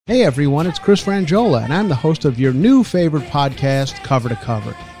Hey everyone, it's Chris Frangiola, and I'm the host of your new favorite podcast, Cover to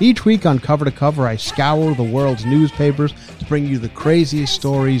Cover. Each week on Cover to Cover, I scour the world's newspapers to bring you the craziest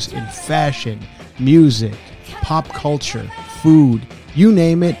stories in fashion, music, pop culture, food, you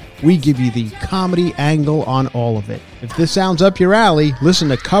name it, we give you the comedy angle on all of it. If this sounds up your alley, listen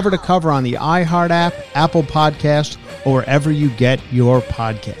to Cover on the iHeart app, Apple Podcasts, or wherever you get your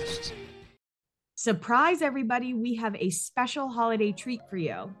podcasts. Surprise, everybody, we have a special holiday treat for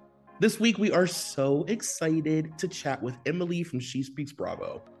you. This week, we are so excited to chat with Emily from She Speaks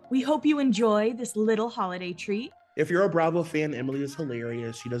Bravo. We hope you enjoy this little holiday treat. If you're a Bravo fan, Emily is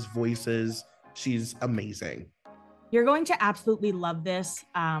hilarious. She does voices. She's amazing. You're going to absolutely love this.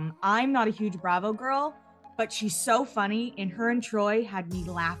 I'm not a huge Bravo girl, but she's so funny, and her and Troy had me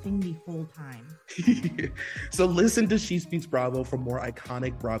laughing the whole time. So listen to She Speaks Bravo for more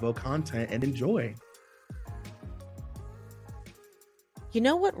iconic Bravo content and enjoy. You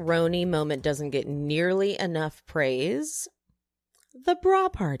know what Roni moment doesn't get nearly enough praise? The bra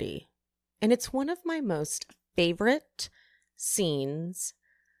party. And it's one of my most favorite scenes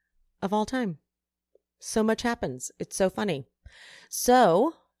of all time. So much happens. It's so funny.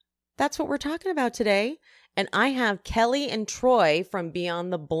 So that's what we're talking about today. And I have Kelly and Troy from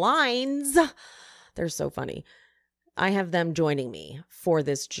Beyond the Blinds. They're so funny. I have them joining me for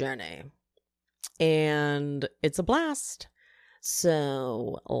this journey. And it's a blast.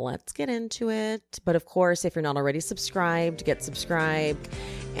 So let's get into it. But of course, if you're not already subscribed, get subscribed.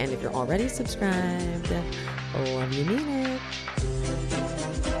 And if you're already subscribed, love you, mean it.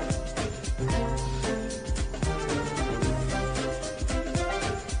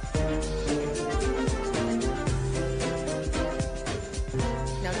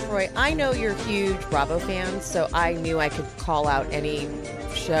 Now, Troy, I know you're a huge Bravo fan, so I knew I could call out any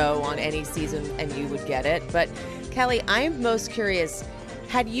show on any season and you would get it. But Kelly, I'm most curious,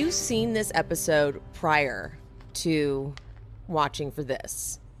 had you seen this episode prior to watching for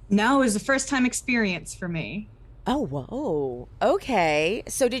this? No, it was a first-time experience for me. Oh, whoa. Okay.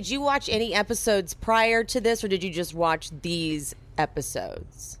 So did you watch any episodes prior to this, or did you just watch these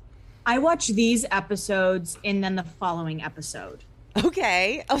episodes? I watched these episodes and then the following episode.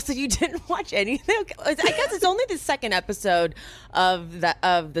 Okay. Oh, so you didn't watch anything? Okay. I guess it's only the second episode of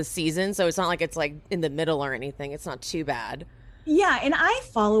the season, so it's not like it's like in the middle or anything. It's not too bad. Yeah, and I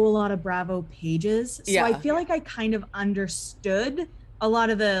follow a lot of Bravo pages, so Yeah. I feel like I kind of understood a lot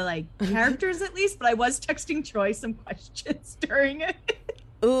of the characters at least, but I was texting Troy some questions during it.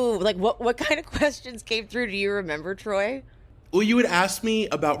 Ooh, like what kind of questions came through? Do you remember, Troy? Well, you would ask me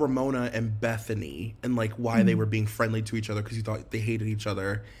about Ramona and Bethany and why they were being friendly to each other because you thought they hated each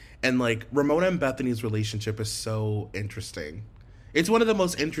other. And Ramona and Bethany's relationship is so interesting. It's one of the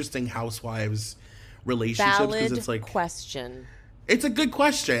most interesting housewives relationships because it's question. It's a good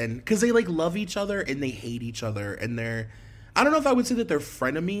question because they love each other and they hate each other, and I don't know if I would say that they're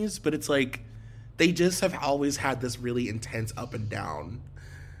frenemies, but it's they just have always had this really intense up and down.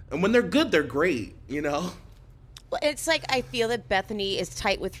 And when they're good, they're great, you know? Well, it's I feel that Bethany is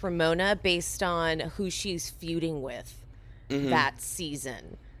tight with Ramona based on who she's feuding with that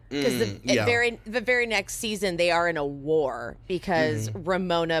season. Because the very next season, they are in a war because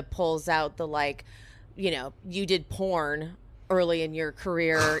Ramona pulls out the you did porn early in your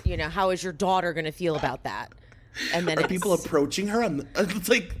career. How is your daughter going to feel about that? And then are people approaching her on it's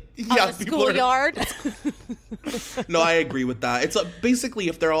on the schoolyard? No, I agree with that. It's basically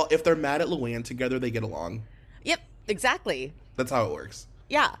if they're mad at Luann together, they get along. Yep, exactly. That's how it works.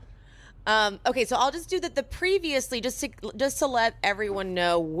 Yeah. Okay, so I'll just do the previously just to let everyone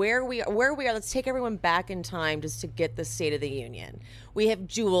know where we are. Let's take everyone back in time just to get the State of the Union. We have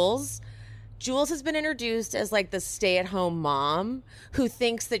Jules. Jules has been introduced as the stay-at-home mom who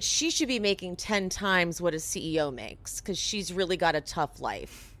thinks that she should be making 10 times what a CEO makes because she's really got a tough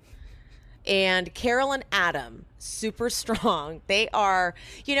life. And Carol and Adam, super strong. They are,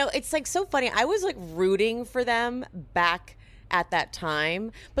 it's so funny. I was rooting for them back at that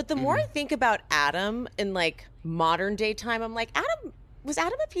time. But the more I think about Adam in modern day time, I'm was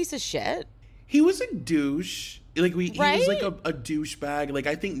Adam a piece of shit? He was a douche. He was a douchebag.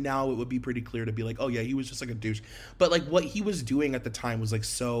 I think now it would be pretty clear to be oh yeah, he was just a douche. But what he was doing at the time was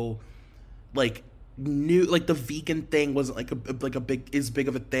so new. The vegan thing wasn't a big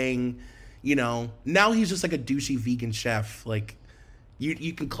of a thing. Now he's just a douchey vegan chef.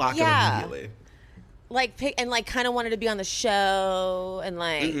 You can clock him immediately. Kind of wanted to be on the show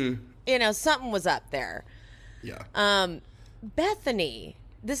and something was up there. Yeah. Bethany.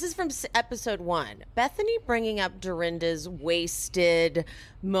 This is from episode 1. Bethany bringing up Dorinda's wasted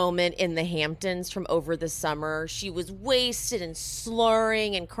moment in the Hamptons from over the summer. She was wasted and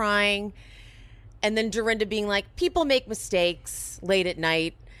slurring and crying. And then Dorinda being like, people make mistakes late at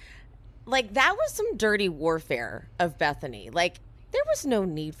night. Like, that was some dirty warfare of Bethany. Like, there was no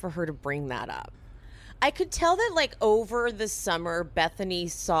need for her to bring that up. I could tell that, like, over the summer, Bethany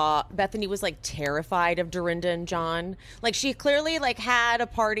was, like, terrified of Dorinda and John. Like, she clearly, like, had a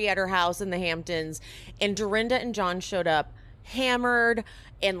party at her house in the Hamptons, and Dorinda and John showed up hammered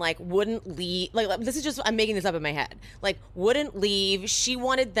and, like, wouldn't leave. Like, this is just, I'm making this up in my head. Like, wouldn't leave. She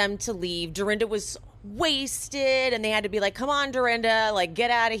wanted them to leave. Dorinda was wasted, and they had to be like, come on, Dorinda, like, get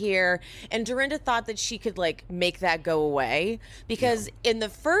out of here. And Dorinda thought that she could, like, make that go away. Because in the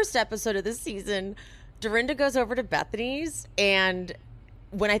first episode of this season, Dorinda goes over to Bethany's, and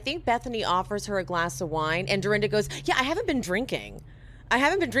when I think Bethany offers her a glass of wine, and Dorinda goes, yeah, I haven't been drinking.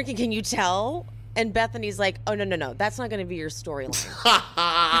 Can you tell? And Bethany's like, oh, no, that's not going to be your storyline.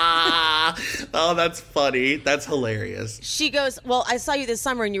 Oh, that's funny. That's hilarious. She goes, well, I saw you this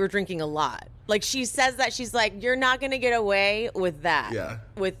summer and you were drinking a lot. Like, she says that. She's like, you're not going to get away with that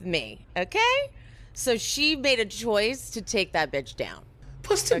with me, okay? So she made a choice to take that bitch down.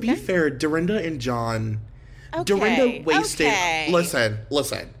 Plus, to be fair, Dorinda and John, Dorinda wasted. Listen.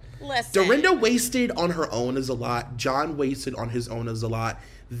 Dorinda wasted on her own is a lot. John wasted on his own is a lot.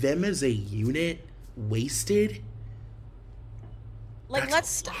 Them as a unit wasted. Like,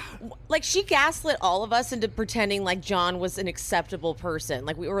 like, she gaslit all of us into pretending like John was an acceptable person.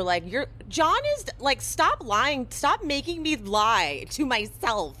 Like, we were like, John is, like, stop lying. Stop making me lie to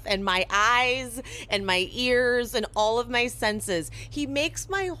myself and my eyes and my ears and all of my senses. He makes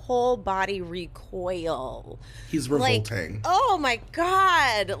my whole body recoil. He's revolting. Like, oh, my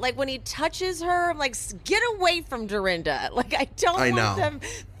God. Like, when he touches her, I'm like, get away from Dorinda. Like, I don't want them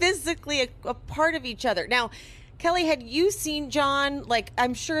physically a part of each other. Now, Kelly, had you seen John? Like,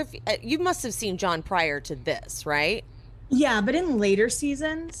 I'm sure if you must have seen John prior to this, right? Yeah, but in later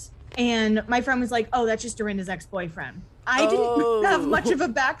seasons. And my friend was like, oh, that's just Dorinda's ex-boyfriend. I didn't have much of a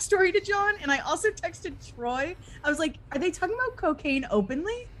backstory to John. And I also texted Troy. I was like, are they talking about cocaine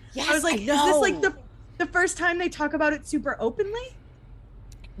openly? Yes, I was like, is this like the first time they talk about it super openly?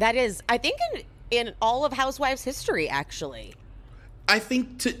 That is, I think in all of Housewives history, actually. I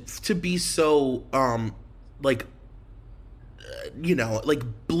think to be so like, like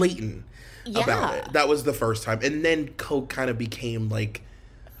I about it. That was the first time. And then Coke kind of became like,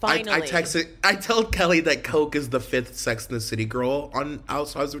 finally. I tell Kelly that Coke is the 5th Sex and the City girl on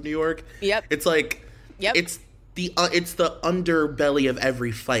Housewives of New York. Yep. It's like, it's the underbelly of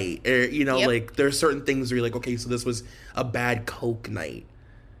every fight. Like, there's certain things where you're like, okay, so this was a bad Coke night.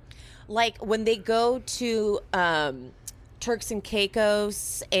 Like, when they go to Turks and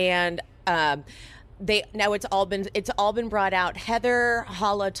Caicos and it's all been brought out. Heather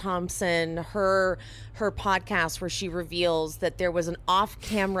Hala Thompson, her podcast where she reveals that there was an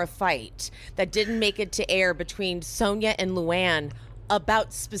off-camera fight that didn't make it to air between Sonia and Luann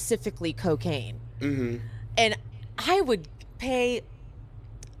about specifically cocaine. Mm-hmm. And I would pay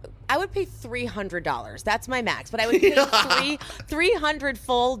 $300. That's my max, but I would pay $300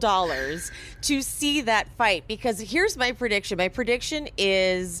 full dollars to see that fight, because here's my prediction. My prediction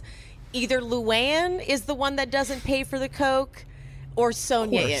is either Luann is the one that doesn't pay for the Coke, or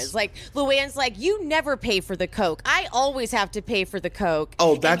Sonia is. Like, Luann's like, you never pay for the Coke. I always have to pay for the Coke.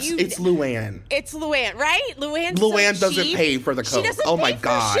 Oh, it's Luann. It's Luann, right? Luann doesn't pay for the Coke. She doesn't pay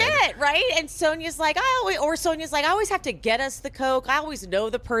for shit, right? And Sonia's like, I always have to get us the Coke. I always know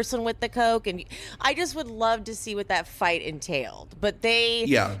the person with the Coke. And I just would love to see what that fight entailed. But they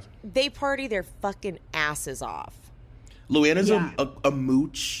party their fucking asses off. Luann is a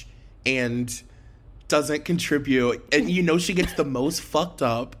mooch and doesn't contribute, and she gets the most fucked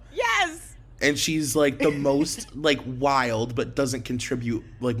up. Yes. And she's like the most like wild, but doesn't contribute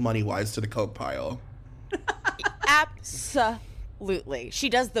like money wise to the Coke pile. Absolutely. She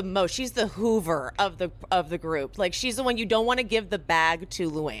does the most. She's the Hoover of the group. Like, she's the one you don't want to give the bag to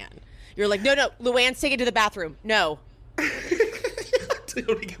Luann. You're like, no, Luann's taking it to the bathroom. No.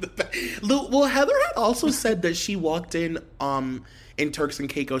 Well, Heather had also said that she walked in Turks and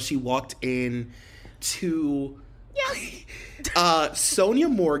Caicos, she walked in to Sonia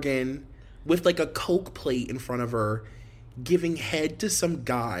Morgan with like a Coke plate in front of her, giving head to some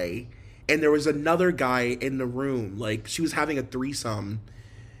guy, and there was another guy in the room. Like, she was having a threesome,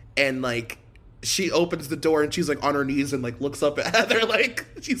 and like she opens the door and she's like on her knees and like looks up at Heather like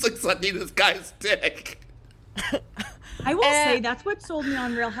she's like sucking this guy's dick. I will say that's what sold me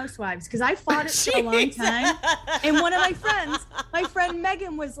on Real Housewives, because I fought it for a long time. And one of my friend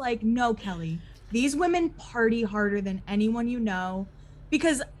Megan was like, no, Kelly, these women party harder than anyone you know,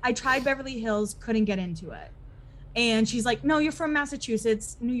 because I tried Beverly Hills, couldn't get into it. And she's like, no, you're from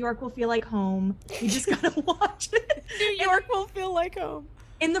Massachusetts. New York will feel like home. You just gotta watch it. New York will feel like home.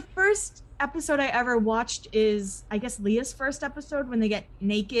 In the first episode I ever watched is, I guess, Leah's first episode, when they get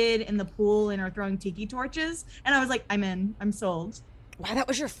naked in the pool and are throwing tiki torches. And I was like, I'm in. I'm sold. Wow, that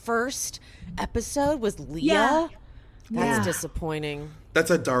was your first episode? Was Leah? Yeah. That's disappointing.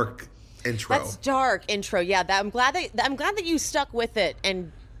 That's a dark intro. That's dark intro. Yeah, I'm glad that you stuck with it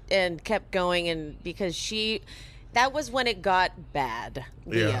and kept going, and because that was when it got bad.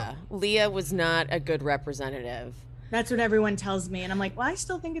 Leah was not a good representative. That's what everyone tells me. And I'm like, well, I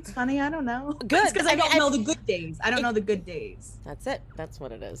still think it's funny. I don't know. Good. Because I don't know the good days. I don't know the good days. That's it. That's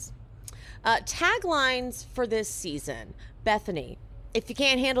what it is. Taglines for this season. Bethany, if you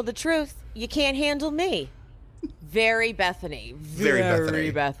can't handle the truth, you can't handle me. Very Bethany.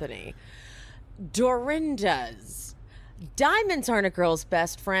 Very Bethany. Dorinda's. Diamonds aren't a girl's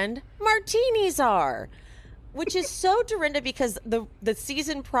best friend. Martinis are. Which is so Dorinda, because the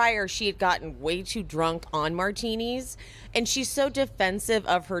season prior she had gotten way too drunk on martinis, and she's so defensive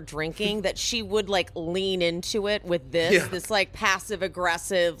of her drinking that she would like lean into it with this like passive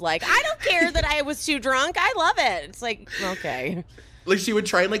aggressive, like, I don't care that I was too drunk, I love it. It's like, okay. Like, she would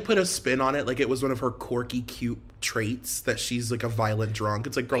try and like put a spin on it, like it was one of her quirky, cute traits that she's like a violent drunk.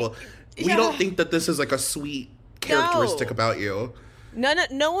 It's like, girl, we don't think that this is like a sweet characteristic about you.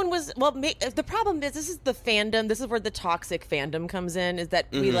 No one was. Well, the problem is, this is the fandom. This is where the toxic fandom comes in. Is that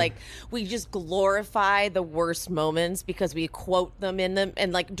we just glorify the worst moments because we quote them in them,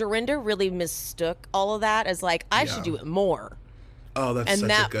 and like Dorinda really mistook all of that as like, I should do it more. Oh, that's such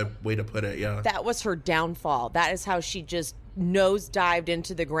a good way to put it. Yeah, that was her downfall. That is how she just nosedived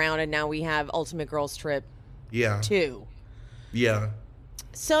into the ground, and now we have Ultimate Girls Trip 2. Yeah.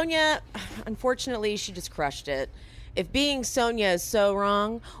 Sonia, unfortunately, she just crushed it. If being Sonia is so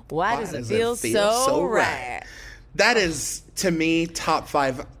wrong, why does it feel so right? That is, to me, top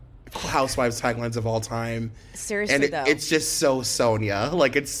 5 Housewives taglines of all time. Seriously, and it's just so Sonia.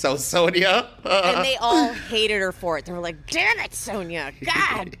 Like, it's so Sonia. And they all hated her for it. They were like, damn it, Sonia.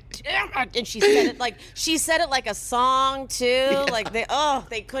 God damn it. And she said it like a song, too. Yeah. Like,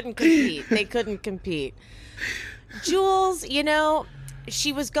 they couldn't compete. They couldn't compete. Jules,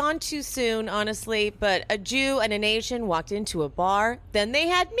 she was gone too soon, honestly, but a Jew and an Asian walked into a bar. Then they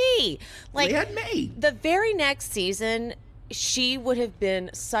had me. They had me. The very next season, she would have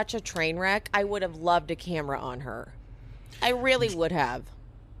been such a train wreck. I would have loved a camera on her. I really would have.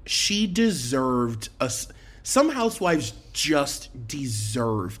 She deserved some housewives just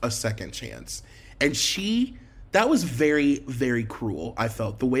deserve a second chance. And that was very, very cruel, I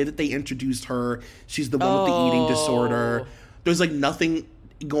felt. The way that they introduced her, she's the one with the eating disorder. There's like nothing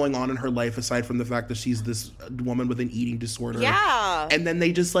going on in her life aside from the fact that she's this woman with an eating disorder. Yeah. And then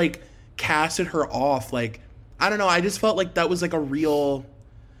they just like casted her off. Like, I don't know. I just felt like that was like a real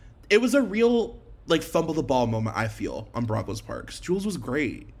like fumble the ball moment, I feel, on Bravo's part. 'Cause Jules was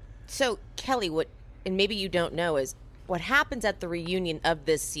great. So Kelly, and maybe you don't know, is what happens at the reunion of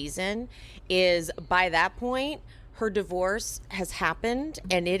this season is by that point, her divorce has happened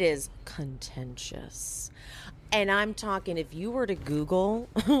and it is contentious. And I'm talking, if you were to Google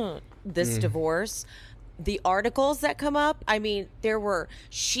this divorce, the articles that come up, I mean, there were,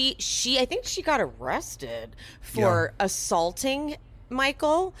 I think she got arrested for assaulting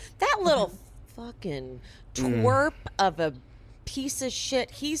Michael. That little fucking twerp of a piece of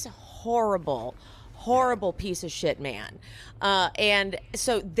shit. He's horrible piece of shit man. And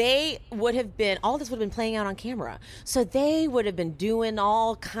so they would have been, all this would have been playing out on camera. So they would have been doing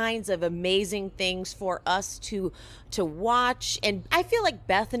all kinds of amazing things for us to watch. And I feel like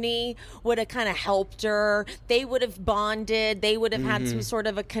Bethany would have kind of helped her. They would have bonded. They would have had some sort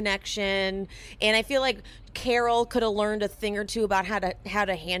of a connection. And I feel like Carol could have learned a thing or two about how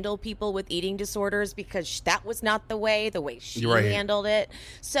to handle people with eating disorders, because that was not the way she handled it.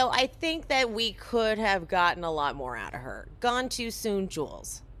 So I think that we could have gotten a lot more out of her. Gone too soon,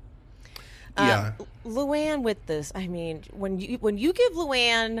 Jules. Luann with this, I mean, when you give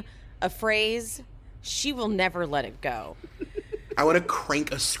Luann a phrase, she will never let it go. I want to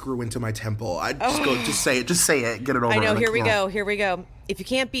crank a screw into my temple. Just say it, get it over. I know. Here we go. If you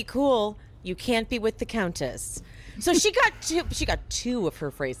can't be cool, you can't be with the Countess. So she got two of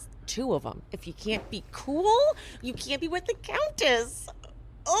her phrases, 2 of them. If you can't be cool, you can't be with the Countess.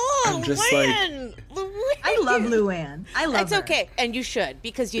 Oh, I'm just Luann! I love Luann. I love That's her. okay. And you should,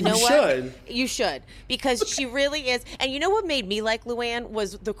 because you know what? should. You should. Because she really is. And you know what made me like Luann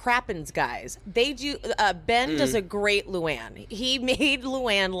was the Crappens guys. They do, Ben does a great Luann. He made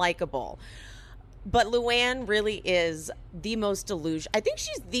Luann likable. But Luann really is the most I think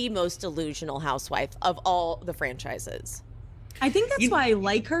she's the most delusional housewife of all the franchises. I think that's why I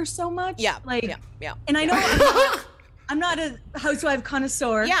like her so much. Yeah. Like, yeah. And I know I'm not a housewife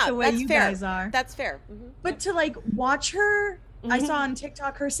connoisseur the way you guys are. That's fair. Mm-hmm. But to like watch her, I saw on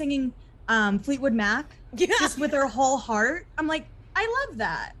TikTok her singing Fleetwood Mac just with her whole heart. I'm like, I love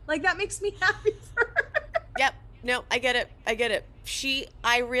that. Like, that makes me happy for her. Yep. No, I get it.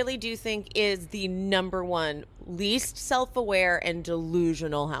 I really do think is the number one least self-aware and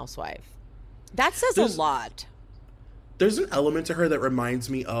delusional housewife. That says a lot. There's an element to her that reminds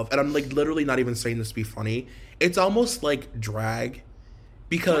me of, and I'm like literally not even saying this to be funny. It's almost like drag,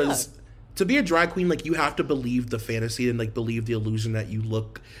 because to be a drag queen, like, you have to believe the fantasy and like believe the illusion that you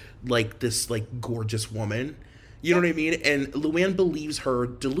look like this like gorgeous woman. You know what I mean? And Luann believes her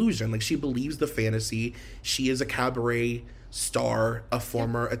delusion. Like, she believes the fantasy. She is a cabaret star, a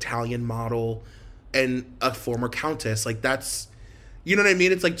former Italian model, and a former countess. Like, that's, you know what I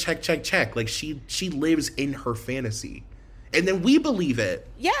mean? It's like check. Like, she lives in her fantasy. And then we believe it.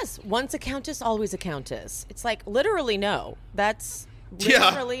 Yes. Once a countess, always a countess. It's like, literally, no. That's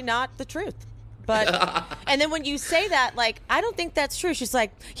literally not the truth. But, and then when you say that, like, I don't think that's true. She's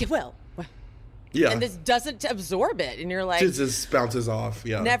like, yeah, well. Yeah. And this doesn't absorb it. And you're like, it just bounces off.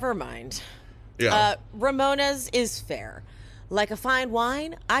 Yeah. Never mind. Yeah. Ramona's is fair. Like a fine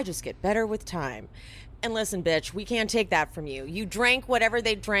wine, I just get better with time. And listen, bitch, we can't take that from you. You drank whatever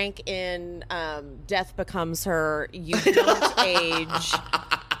they drank in Death Becomes Her. You don't age.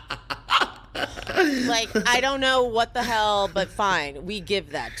 Like, I don't know what the hell, but fine. We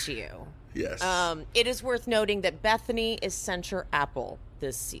give that to you. Yes. It is worth noting that Bethany is center apple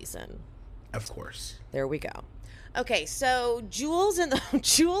this season. Of course. There we go. Okay, so Jules in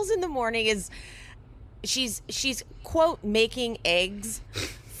the morning is she's quote making eggs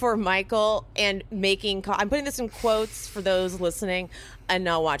for Michael and making I'm putting this in quotes for those listening and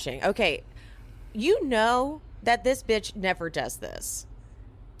not watching. Okay, you know that this bitch never does this,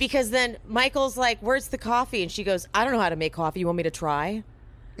 because then Michael's like, "Where's the coffee?" and she goes, "I don't know how to make coffee. You want me to try?"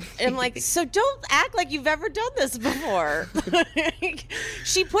 And I'm like, so don't act like you've ever done this before.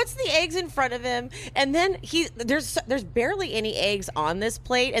 She puts the eggs in front of him, and then there's barely any eggs on this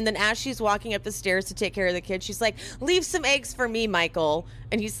plate. And then as she's walking up the stairs to take care of the kids, she's like, "Leave some eggs for me, Michael."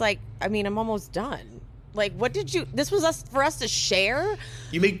 And he's like, "I mean, I'm almost done. Like, what did you? This was for us to share."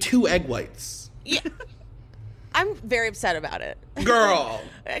 You made 2 egg whites. Yeah, I'm very upset about it, Girl.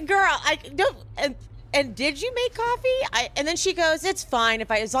 I don't. And did you make coffee? And then she goes, "It's fine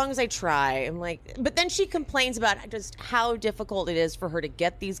as long as I try." I'm like, but then she complains about just how difficult it is for her to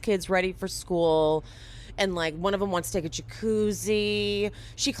get these kids ready for school. And like, one of them wants to take a jacuzzi.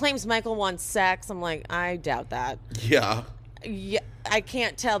 She claims Michael wants sex. I'm like, I doubt that. Yeah. Yeah, I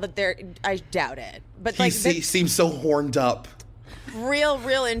can't tell that I doubt it. But He seems so horned up. Real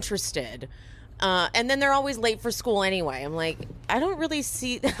interested. And then they're always late for school anyway. I'm like, I don't really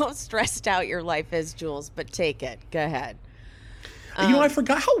see how stressed out your life is, Jules, but take it. Go ahead. I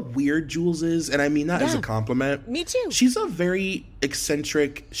forgot how weird Jules is, and I mean that as a compliment. Me too. She's a very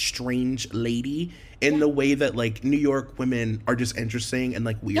eccentric, strange lady in the way that, like, New York women are just interesting and,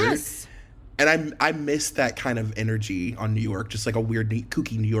 like, weird. Yes. And I miss that kind of energy on New York, just like a weird,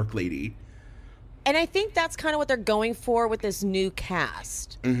 kooky New York lady. And I think that's kind of what they're going for with this new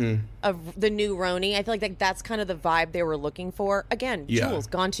cast of the new Roni. I feel like that's kind of the vibe they were looking for. Again, Jules,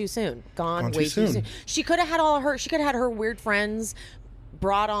 gone too soon. Gone way too soon. She could have had her weird friends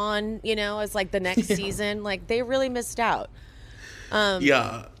brought on, as like the next season. Like, they really missed out.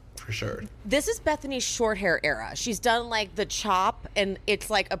 Yeah, for sure. This is Bethany's short hair era. She's done like the chop, and it's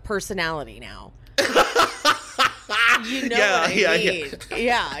like a personality now. You know what I mean.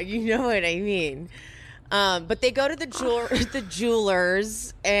 Yeah, you know what I mean. But they go to the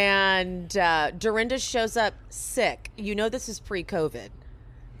jewelers, and Dorinda shows up sick. You know this is pre-COVID,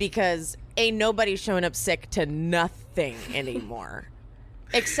 because ain't nobody showing up sick to nothing anymore.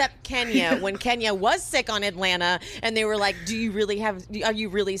 Except Kenya, when Kenya was sick on Atlanta, and they were like, are you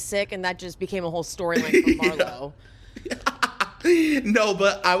really sick? And that just became a whole storyline for Marlo. No,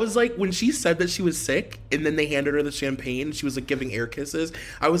 but I was like, when she said that she was sick and then they handed her the champagne and she was like giving air kisses,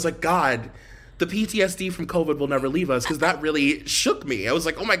 I was like, God, the PTSD from COVID will never leave us, because that really shook me. I was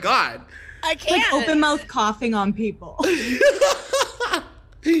like, oh my God. I can't. Like open mouth coughing on people.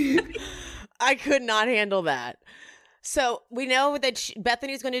 I could not handle that. So we know that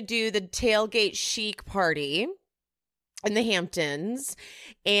Bethany's going to do the tailgate chic party in the Hamptons,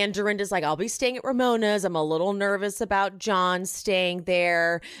 and Dorinda's like, I'll be staying at Ramona's. I'm a little nervous about John staying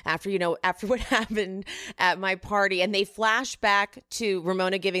there after what happened at my party. And they flash back to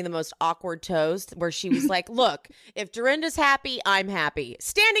Ramona giving the most awkward toast where she was like, look, if Dorinda's happy, I'm happy.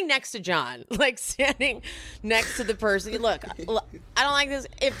 Standing next to John, like standing next to the person. Look, I don't like this.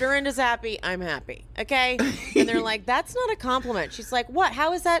 If Dorinda's happy, I'm happy. Okay. And they're like, that's not a compliment. She's like, what?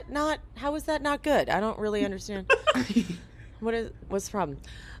 How is that not good? I don't really understand. What's the problem?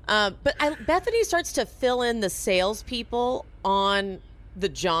 But Bethany starts to fill in the salespeople on the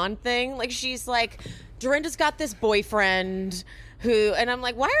John thing. Like, she's like, Dorinda's got this boyfriend and I'm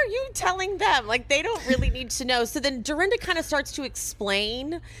like, why are you telling them? Like, they don't really need to know. So then Dorinda kind of starts to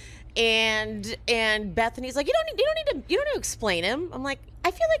explain, and Bethany's like, you don't need to explain him. I'm like,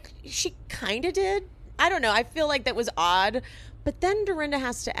 I feel like she kind of did. I don't know. I feel like that was odd. But then Dorinda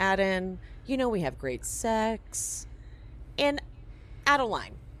has to add in, we have great sex. And out of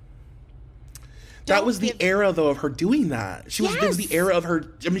line. That was the era, though, of her doing that. It was the era of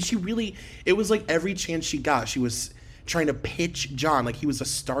her. I mean, it was like every chance she got, she was trying to pitch John like he was a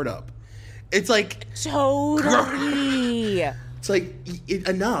startup. It's like. Totally. It's like,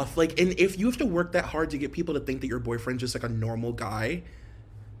 enough. Like, and if you have to work that hard to get people to think that your boyfriend's just like a normal guy,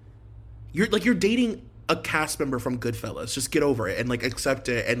 you're dating a cast member from Goodfellas. Just get over it and like accept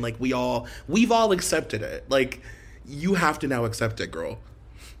it. And like we've all accepted it. Like, you have to now accept it, girl.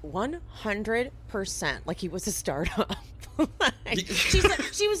 100%. Like he was a startup.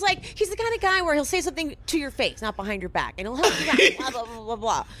 She was like, he's the kind of guy where he'll say something to your face, not behind your back, and he'll help you out, blah, blah, blah, blah,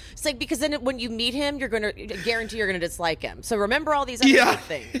 blah. It's like, because then when you meet him, you're going to guarantee you're going to dislike him. So remember all these other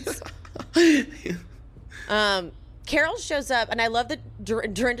things. Carol shows up, and I love that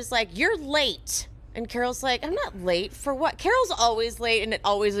Dorinda's like, you're late. And Carol's like, I'm not late for what? Carol's always late, and it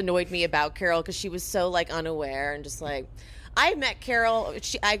always annoyed me about Carol because she was so like unaware and just like, I met Carol.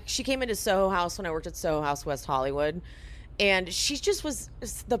 She came into Soho House when I worked at Soho House West Hollywood, and she just was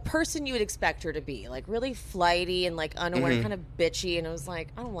the person you would expect her to be, like really flighty and like unaware, kind of bitchy. And I was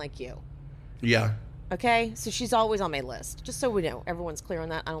like, I don't like you. Yeah. Okay, so she's always on my list, just so we know, everyone's clear on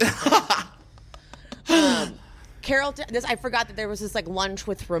that. I don't like her. Carol, I forgot that there was this like lunch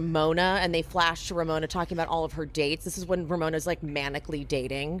with Ramona, and they flashed to Ramona talking about all of her dates. This is when Ramona's like manically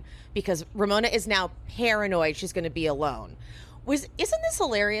dating because Ramona is now paranoid she's going to be alone. Isn't this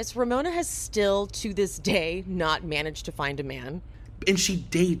hilarious? Ramona has still to this day not managed to find a man. And she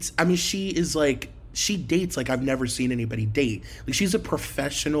dates. I mean, she dates like I've never seen anybody date. Like, she's a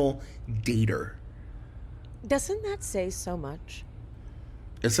professional dater. Doesn't that say so much?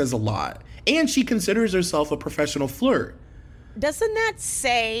 It says a lot. And she considers herself a professional flirt. Doesn't that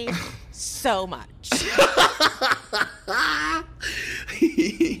say so much?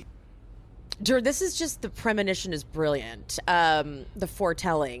 This is just, the premonition is brilliant. The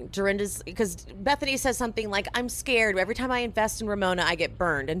foretelling. Dorinda's, because Bethany says something like, I'm scared. Every time I invest in Ramona, I get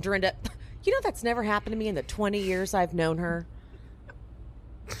burned. And Dorinda, that's never happened to me in the 20 years I've known her.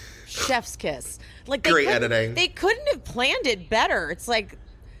 Chef's kiss. Like, great editing. They couldn't have planned it better. It's like,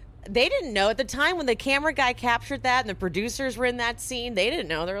 they didn't know at the time when the camera guy captured that and the producers were in that scene. They didn't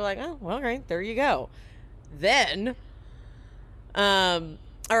know. They were like, oh, well, all right, there you go. Then, all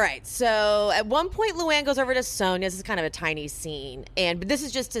right. So at one point, Luann goes over to Sonia. This is kind of a tiny scene. But this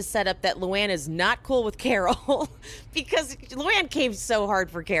is just to set up that Luann is not cool with Carol because Luann came so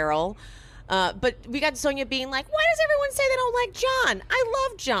hard for Carol. But we got Sonia being like, why does everyone say they don't like John? I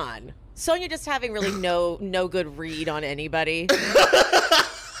love John. Sonia just having really no good read on anybody.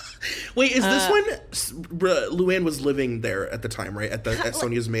 Wait, is this when Luann was living there at the time, right? At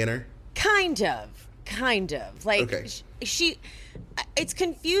Sonia's manor? Kind of. Like, okay. It's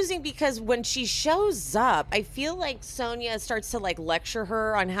confusing because when she shows up, I feel like Sonia starts to like lecture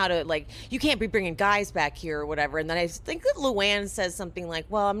her on how to, like, you can't be bringing guys back here or whatever. And then I think that Luann says something like,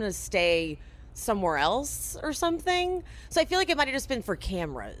 well, I'm going to stay somewhere else or something. So I feel like it might have just been for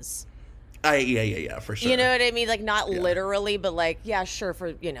cameras. Yeah, for sure. You know what I mean? Like, not literally, but like, yeah, sure,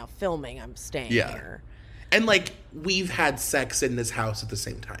 for, filming, I'm staying here. And like, we've had sex in this house at the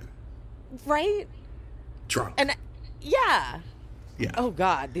same time. Right? Drunk. And yeah. Yeah. Oh,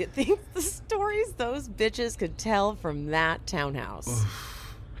 God. The stories those bitches could tell from that townhouse.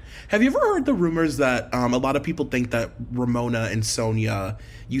 Have you ever heard the rumors that a lot of people think that Ramona and Sonia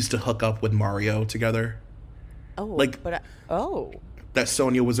used to hook up with Mario together? Oh, like, that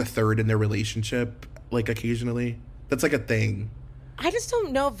Sonia was a third in their relationship, like, occasionally. That's like a thing. I just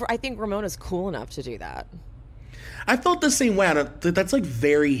don't know if I think Ramona's cool enough to do that. I felt the same way. That's like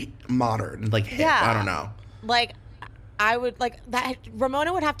very modern, like hip. I don't know. Like, I would like that.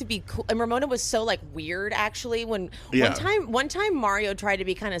 Ramona would have to be cool, and Ramona was so like weird actually. When one time Mario tried to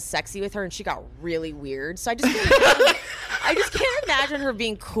be kind of sexy with her, and she got really weird. So I just can't imagine her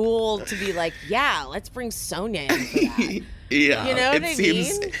being cool to be like, yeah, let's bring Sonia in for that. Yeah, you know what I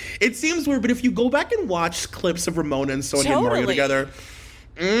mean? It seems weird, but if you go back and watch clips of Ramona and Sonia and Mario together.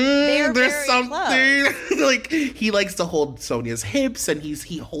 There's something like he likes to hold Sonia's hips, and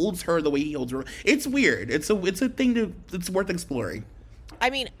he holds her the way he holds her. It's weird. It's a thing it's worth exploring.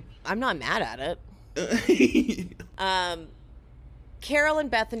 I mean, I'm not mad at it. Carol and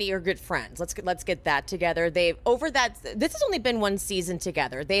Bethany are good friends. Let's get that together. This has only been one season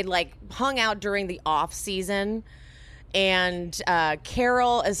together. They like hung out during the off season. And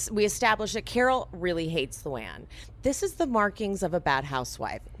Carol, as we established that Carol really hates Luann. This is the markings of a bad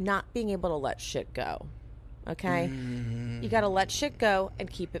housewife, not being able to let shit go. Okay? You got to let shit go and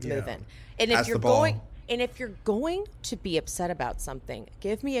keep it moving. And if you're going to be upset about something,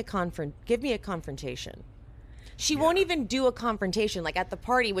 give me a confrontation. She won't even do a confrontation. Like at the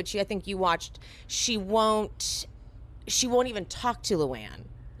party, which I think you watched, she won't even talk to Luann.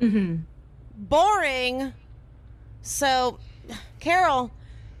 Mm-hmm. Boring. So, Carol,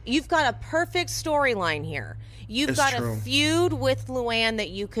 you've got a perfect storyline here. You've got a feud with Luann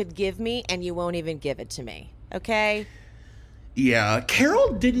that you could give me, and you won't even give it to me. Okay? Yeah,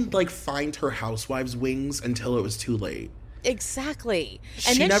 Carol didn't like find her housewife's wings until it was too late. Exactly.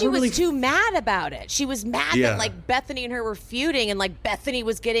 And then she was too mad about it. She was mad that like Bethany and her were feuding, and like Bethany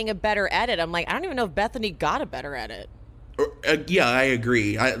was getting a better edit. I'm like, I don't even know if Bethany got a better edit. Yeah, I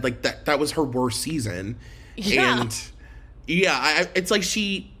agree. That was her worst season. Yeah. And it's like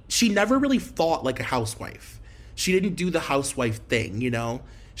she never really fought like a housewife. She didn't do the housewife thing, you know?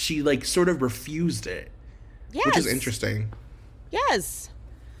 She like sort of refused it. Yes. Which is interesting. Yes.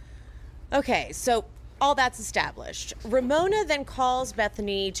 Okay, so all that's established. Ramona then calls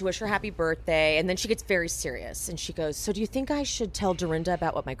Bethany to wish her happy birthday, and then she gets very serious. And she goes, so do you think I should tell Dorinda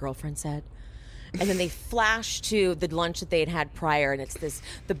about what my girlfriend said? And then they flash to the lunch that they had prior, and it's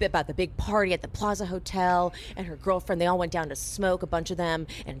the bit about the big party at the Plaza Hotel, and her girlfriend, they all went down to smoke, a bunch of them,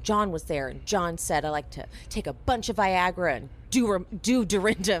 and John was there, and John said, I like to take a bunch of Viagra and do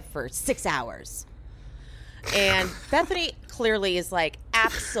Dorinda for 6 hours. And Bethany clearly is like,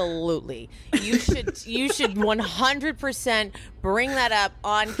 absolutely. You should 100% bring that up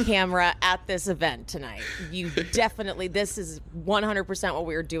on camera at this event tonight. This is 100% what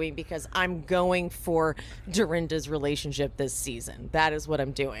we're doing, because I'm going for Dorinda's relationship this season. That is what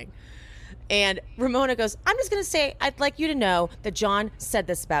I'm doing. And Ramona goes, I'm just going to say, I'd like you to know that John said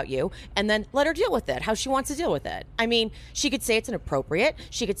this about you, and then let her deal with it, how she wants to deal with it. I mean, she could say it's inappropriate.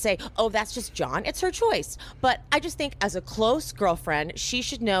 She could say, oh, that's just John. It's her choice. But I just think as a close girlfriend, she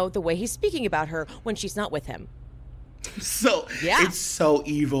should know the way he's speaking about her when she's not with him. So, It's so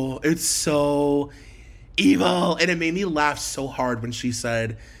evil. It's so evil. And it made me laugh so hard when she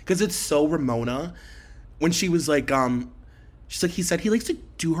said, because it's so Ramona, when she was like, she's like, he said he likes to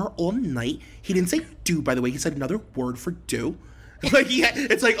do her all night. He didn't say do, by the way. He said another word for do. Like,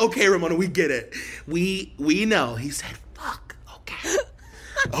 it's like, okay, Ramona, we get it. We know. He said, fuck. Okay.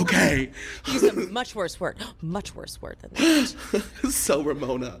 Okay. He's a much worse word. Much worse word than that. So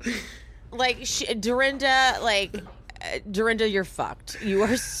Ramona. Like, Dorinda, you're fucked. You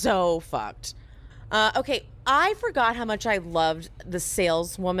are so fucked. Okay, I forgot how much I loved the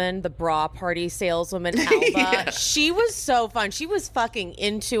saleswoman, the bra party saleswoman, Alba. Yeah. She was so fun. She was fucking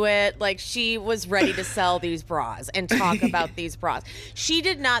into it. Like, she was ready to sell these bras and talk about these bras. She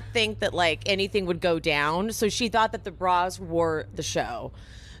did not think that, like, anything would go down, so she thought that the bras were the show.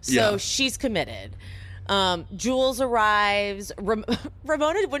 So she's committed. Jules arrives.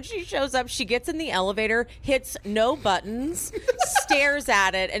 Ramona, when she shows up, she gets in the elevator, hits no buttons, stares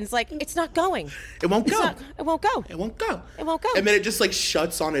at it, and it's like, it's not going. It won't go. It won't go. It won't go. It won't go. And then it just like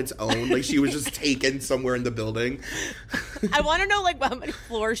shuts on its own. Like she was just taken somewhere in the building. I want to know like how many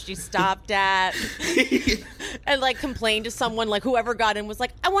floors she stopped at and like complained to someone, like whoever got in was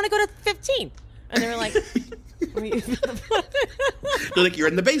like, I want to go to 15. And they were like, they're like, you're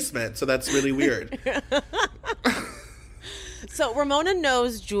in the basement, so that's really weird. So Ramona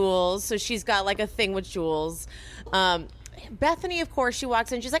knows Jules, so she's got like a thing with Jules. Bethany, of course, she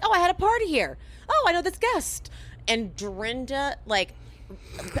walks in, she's like, oh, I had a party here. Oh, I know this guest. And Dorinda's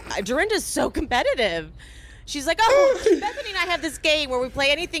so competitive. She's like, oh, Bethany and I have this game where we play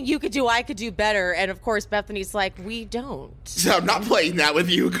anything you could do, I could do better. And of course, Bethany's like, we don't. So I'm not playing that with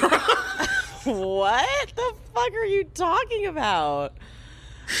you, girl. What the fuck are you talking about?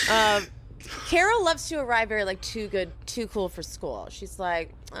 Carol loves to arrive very like too cool for school. She's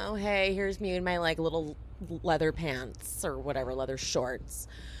like, oh hey, here's me in my like little leather pants or whatever, leather shorts.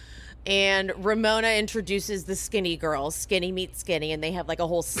 And Ramona introduces the skinny girls, skinny meets skinny, and they have like a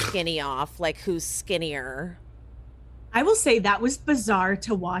whole skinny off, like who's skinnier. I will say that was bizarre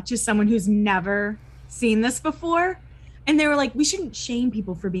to watch as someone who's never seen this before. And they were like, we shouldn't shame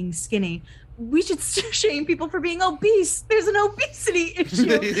people for being skinny. We should shame people for being obese. There's an obesity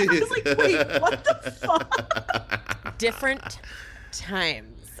issue. I was like, wait, what the fuck? Different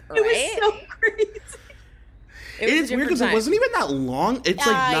times, right? It was so crazy. It is weird because it wasn't even that long. It's like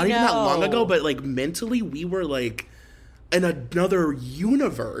not even that long ago, but like mentally we were like in another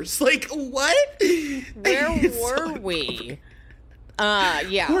universe. Like what? Where were we?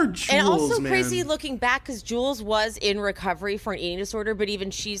 Yeah. Poor Jules, and also man. crazy looking back because Jules was in recovery for an eating disorder, but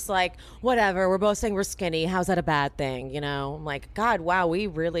even she's like, whatever, we're both saying we're skinny. How's that a bad thing? You know, I'm like, God, wow, we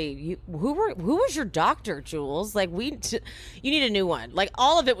really, who was your doctor, Jules? Like you need a new one. Like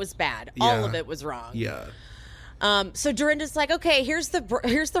all of it was bad. Yeah. All of it was wrong. Yeah. So Dorinda's like, okay, here's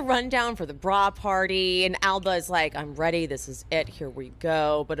the rundown for the bra party. And Alba is like, I'm ready. This is it. Here we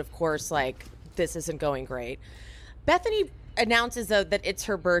go. But of course, like, this isn't going great. Bethany announces though that it's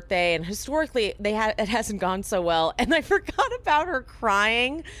her birthday, and historically it hasn't gone so well. And I forgot about her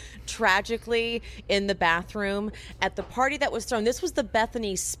crying tragically in the bathroom at the party that was thrown. This was the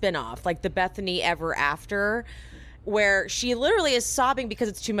Bethany spinoff, like the Bethany Ever After, where she literally is sobbing because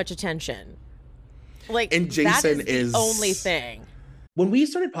it's too much attention. Like, and Jason that is the only thing. When we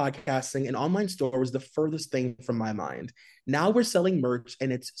started podcasting, an online store was the furthest thing from my mind. Now we're selling merch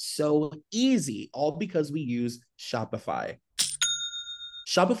and it's so easy, all because we use Shopify.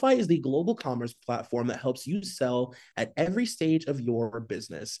 Shopify is the global commerce platform that helps you sell at every stage of your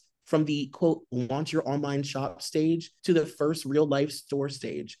business. From the quote, launch your online shop stage to the first real life store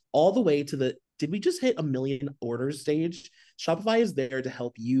stage, all the way to the, did we just hit 1 million orders stage? Shopify is there to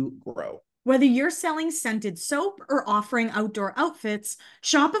help you grow. Whether you're selling scented soap or offering outdoor outfits,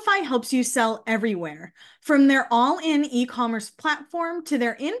 Shopify helps you sell everywhere. From their all-in e-commerce platform to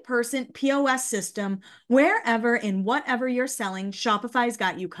their in-person POS system, wherever and whatever you're selling, Shopify's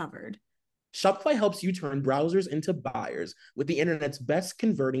got you covered. Shopify helps you turn browsers into buyers with the internet's best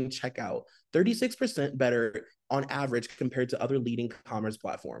converting checkout, 36% better on average compared to other leading commerce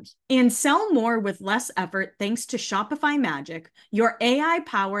platforms. And sell more with less effort thanks to Shopify Magic, your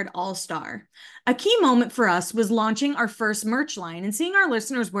AI-powered all-star. A key moment for us was launching our first merch line and seeing our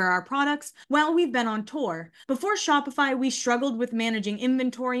listeners wear our products while we've been on tour. Before Shopify, we struggled with managing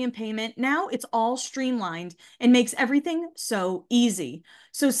inventory and payment. Now it's all streamlined and makes everything so easy.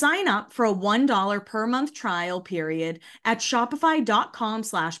 So sign up for a $1 per month trial period at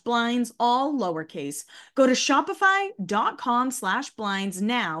shopify.com/blinds, all lowercase. Go to shopify.com/blinds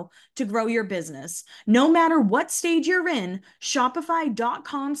now to grow your business. No matter what stage you're in,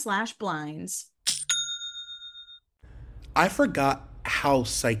 shopify.com/blinds. I forgot how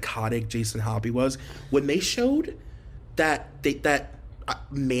psychotic Jason Hoppy was when they showed that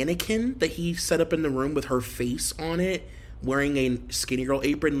mannequin that he set up in the room with her face on it, wearing a skinny girl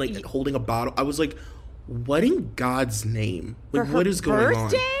apron, like holding a bottle. I was like, what in God's name? Like, what is going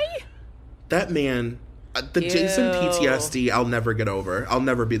on? That man, the Jason PTSD, I'll never get over. I'll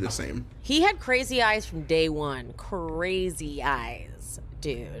never be the same. He had crazy eyes from day one. Crazy eyes,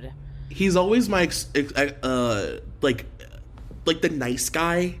 dude. He's always my like the nice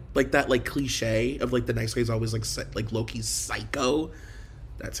guy, like that like cliche of like the nice guy is always like Loki's psycho.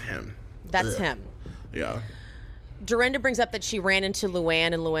 That's him. That's him. Yeah. Dorinda brings up that she ran into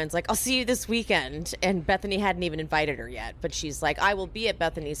Luann, and Luann's like, I'll see you this weekend. And Bethany hadn't even invited her yet, but she's like, I will be at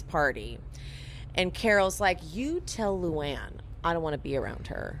Bethany's party. And Carol's like, you tell Luann I don't want to be around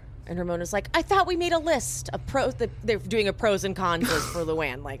her. And Ramona's like, I thought we made a list of pros. They're doing a pros and cons list for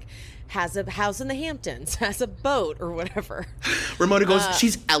Luann, like has a house in the Hamptons, has a boat or whatever. Ramona goes,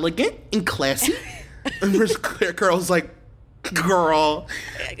 she's elegant and classy. And Carol's like, girl.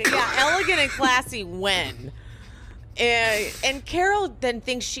 Yeah, elegant and classy when? And Carol then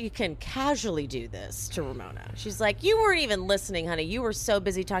thinks she can casually do this to Ramona. She's like, you weren't even listening, honey. You were so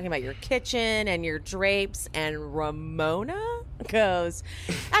busy talking about your kitchen and your drapes. And Ramona goes,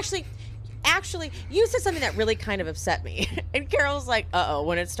 actually, you said something that really kind of upset me. And Carol's like,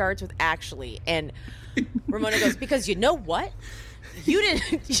 when it starts with actually. And Ramona goes, because you know what? You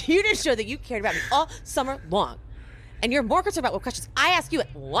didn't show that you cared about me all summer long. And you're more concerned about what questions I ask you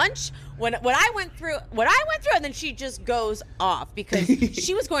at lunch when I went through, and then she just goes off because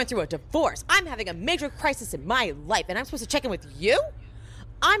she was going through a divorce. I'm having a major crisis in my life, and I'm supposed to check in with you?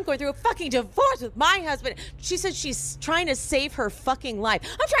 I'm going through a fucking divorce with my husband. She says she's trying to save her fucking life.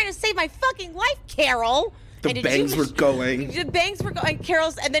 I'm trying to save my fucking life, Carol. The bangs were going. The bangs were going.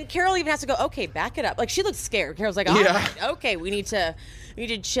 And then Carol even has to go, okay, back it up. Like, she looks scared. Carol's like, okay, we need to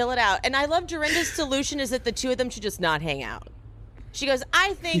chill it out. And I love Dorinda's solution is that the two of them should just not hang out. She goes,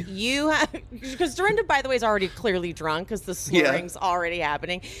 I think you have, because Dorinda, by the way, is already clearly drunk because the slurring's already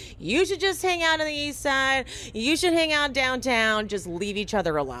happening. You should just hang out on the east side. You should hang out downtown. Just leave each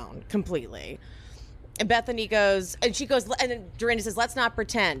other alone completely. And Bethany goes, and then Dorinda says, let's not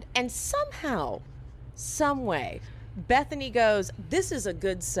pretend. And somehow, some way, Bethany goes, this is a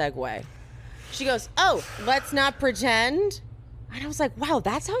good segue. She goes, oh, let's not pretend. And I was like, wow,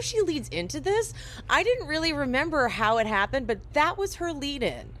 that's how she leads into this? I didn't really remember how it happened, but that was her lead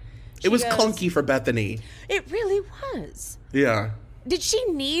in. It was clunky for Bethany. It really was. Yeah. Did she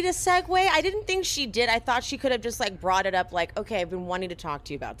need a segue? I didn't think she did. I thought she could have just like brought it up like, okay, I've been wanting to talk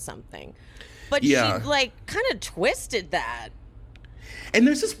to you about something. But she like kind of twisted that. And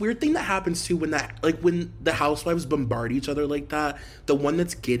there's this weird thing that happens too when the housewives bombard each other like that. The one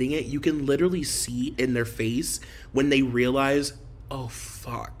that's getting it, you can literally see in their face when they realize, oh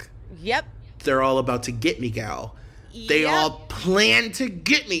fuck. Yep. They're all about to get me, gal. They all plan to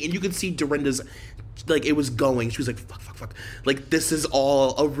get me. And you can see Dorinda's, like, it was going. She was like, fuck. Like, this is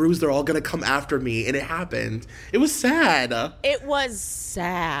all a ruse. They're all going to come after me. And it happened. It was sad. It was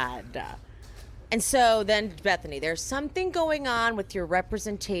sad. And so then, Bethany, there's something going on with your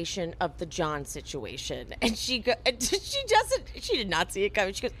representation of the John situation. And she did not see it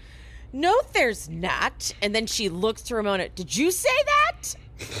coming. She goes, no, there's not. And then she looks to Ramona. Did you say that?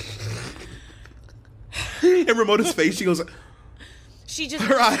 In Ramona's face, she goes, she just,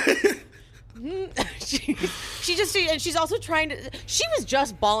 and she's also trying to, she was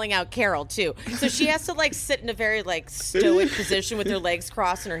just bawling out Carol too. So she has to like sit in a very like stoic position with her legs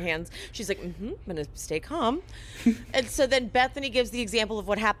crossed and her hands. She's like, I'm going to stay calm. And so then Bethany gives the example of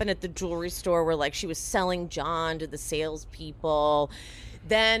what happened at the jewelry store where like she was selling John to the salespeople.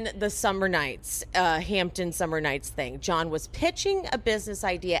 Then the summer nights, Hampton summer nights thing. John was pitching a business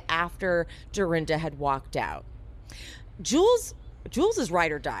idea after Dorinda had walked out. Jules is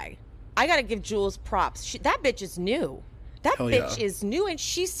ride or die. I got to give Jules props. That bitch is new. That bitch is new. And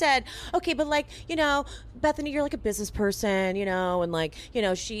she said, okay, but like, you know, Bethany, you're like a business person, you know, and like, you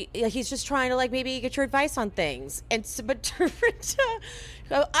know, he's just trying to like maybe get your advice on things. And so, but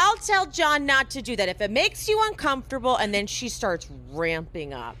Dorinda, I'll tell John not to do that if it makes you uncomfortable. And then she starts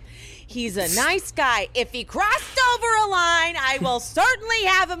ramping up. He's a nice guy. If he crossed over a line, I will certainly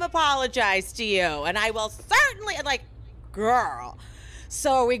have him apologize to you. And I will certainly, like, girl.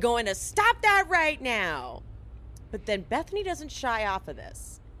 So are we going to stop that right now? But then Bethany doesn't shy off of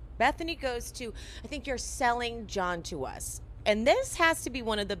this. Bethany goes to, I think you're selling John to us. And this has to be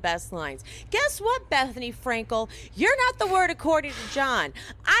one of the best lines. Guess what, Bethany Frankel? You're not the word according to John.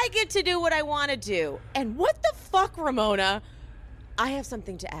 I get to do what I want to do. And what the fuck, Ramona? I have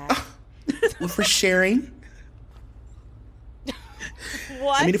something to add. Well, for sharing.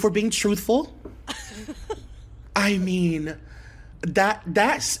 What? I mean, if we're being truthful. I mean...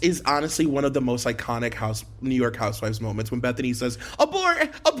 That is honestly one of the most iconic New York Housewives moments when Bethany says, abort,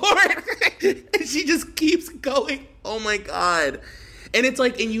 and she just keeps going. Oh my God. And it's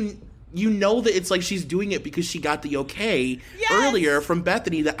like, and you know that it's like she's doing it because she got the okay earlier from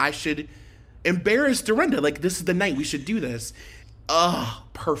Bethany that I should embarrass Dorinda. Like, this is the night we should do this. Ugh,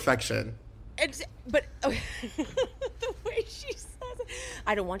 perfection. But the way she says it,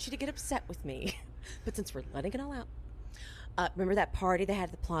 I don't want you to get upset with me, but since we're letting it all out, remember that party they had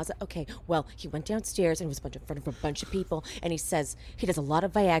at the plaza? Okay, well, he went downstairs and was in front of a bunch of people, and he says he does a lot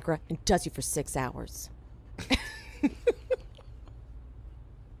of Viagra and does you for 6 hours.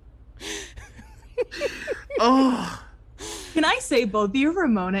 Oh. Can I say both of your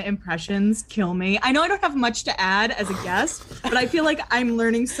Ramona impressions kill me? I know I don't have much to add as a guest, but I feel like I'm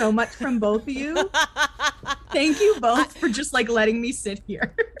learning so much from both of you. Thank you both for just like letting me sit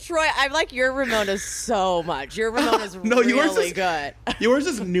here. Troy, I like your Ramona so much. Your Ramona's really good. Yours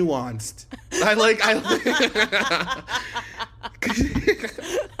is nuanced. I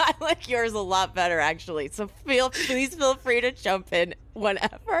like yours a lot better, actually. So please feel free to jump in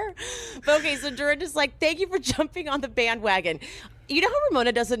whenever. But okay, so Dorinda's like, thank you for jumping on the bandwagon. You know how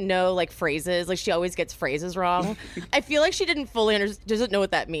Ramona doesn't know like phrases? Like she always gets phrases wrong. I feel like she doesn't know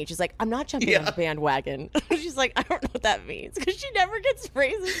what that means. She's like, I'm not jumping on the bandwagon. She's like, I don't know what that means because she never gets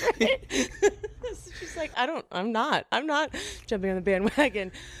phrases right. So she's like, I'm not jumping on the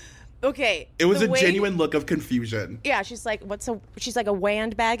bandwagon. Okay. It was a genuine look of confusion. Yeah, she's like, she's like a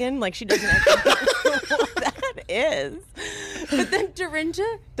wand bagging? Like she doesn't actually know what that is. But then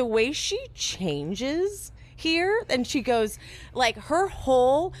Dorinda, the way she changes here, and she goes, like, her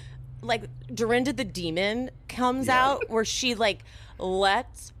whole, like, Dorinda the demon comes out where she, like,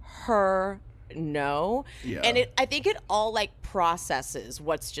 lets her know. Yeah. And I think it all, like, processes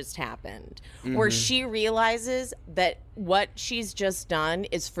what's just happened. Where she realizes that what she's just done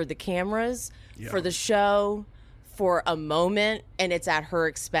is for the cameras, for the show, for a moment, and it's at her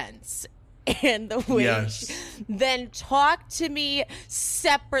expense. And the way then talk to me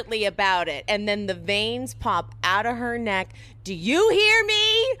separately about it. And then the veins pop out of her neck. Do you hear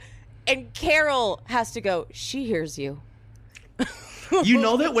me? And Carol has to go, she hears you. You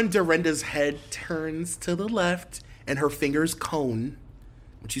know that when Dorinda's head turns to the left and her fingers cone,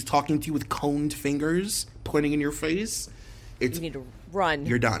 when she's talking to you with coned fingers pointing in your face, you need to run.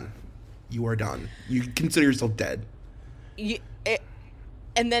 You're done. You are done. You consider yourself dead.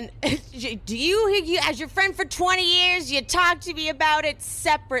 And then, do you, as your friend for 20 years, you talk to me about it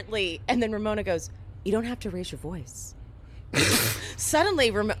separately. And then Ramona goes, you don't have to raise your voice.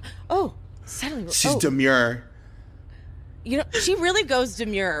 Suddenly, she's demure. You know, she really goes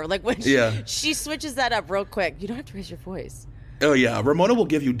demure. Like, when she switches that up real quick. You don't have to raise your voice. Oh, yeah. Ramona will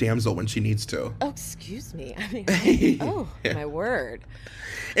give you damsel when she needs to. Oh, excuse me. I mean, my word.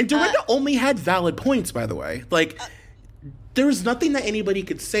 And Dorinda only had valid points, by the way. Like... there was nothing that anybody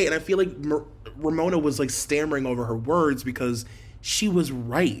could say, and I feel like Ramona was, like, stammering over her words because she was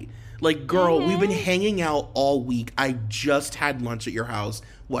right. Like, girl, we've been hanging out all week. I just had lunch at your house,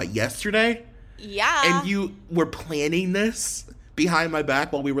 yesterday? Yeah. And you were planning this behind my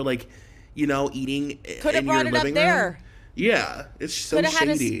back while we were, like, you know, eating could have brought it up there. Yeah, it's so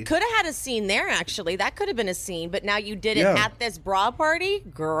shady. Could have had a scene there, actually. That could have been a scene, but now you did it at this bra party?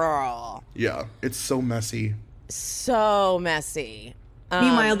 Girl. Yeah, it's so messy. So messy.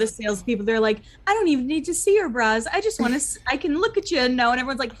 Meanwhile, the salespeople, they're like, I don't even need to see your bras. I just want to, I can look at you and know. And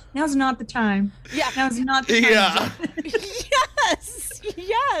everyone's like, now's not the time. Yeah. Now's not the time. Yeah.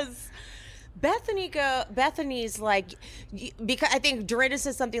 Yes. Bethany's like, because I think Dorinda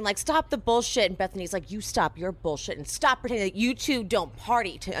says something like, stop the bullshit. And Bethany's like, you stop your bullshit and stop pretending that you two don't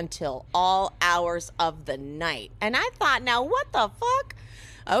party until all hours of the night. And I thought, now what the fuck?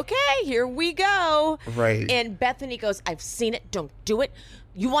 Okay, here we go. Right. And Bethany goes, I've seen it. Don't do it.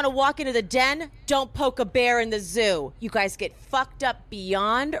 You want to walk into the den? Don't poke a bear in the zoo. You guys get fucked up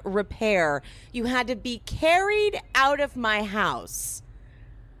beyond repair. You had to be carried out of my house.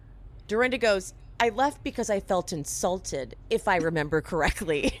 Dorinda goes, I left because I felt insulted, if I remember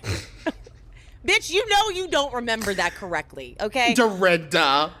correctly. Bitch, you know you don't remember that correctly, okay?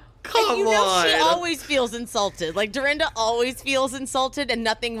 Dorinda. Come you know on. She always feels insulted. Like, Dorinda always feels insulted, and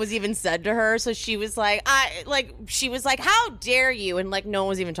nothing was even said to her. So she was like, how dare you? And, like, no one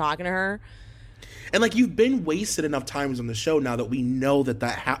was even talking to her. And, like, you've been wasted enough times on the show now that we know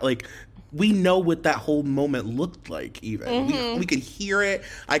we know what that whole moment looked like, even. We can hear it.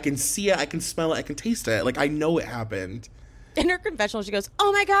 I can see it. I can smell it. I can taste it. Like, I know it happened. In her confessional, she goes,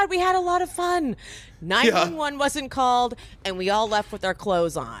 oh, my God, we had a lot of fun. 911 wasn't called, and we all left with our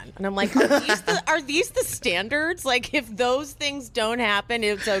clothes on. And I'm like, are these the standards? Like, if those things don't happen,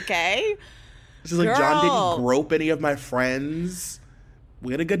 it's okay? She's like, John didn't grope any of my friends.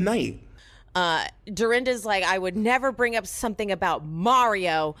 We had a good night. Dorinda's like, I would never bring up something about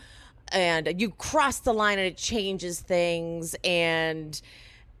Mario, and you cross the line and it changes things. And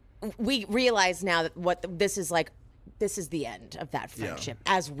we realize now that this is the end of that friendship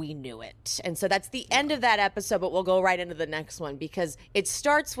as we knew it. And so that's the end of that episode, but we'll go right into the next one because it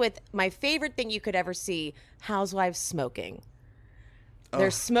starts with my favorite thing you could ever see, housewives smoking.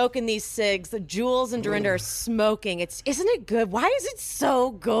 They're smoking these cigs. The Jules and Dorinda are smoking. Isn't it good? Why is it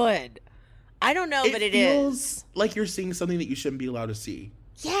so good? I don't know, but it feels like you're seeing something that you shouldn't be allowed to see.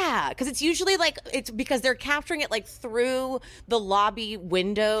 Yeah, because it's usually like, it's because they're capturing it like through the lobby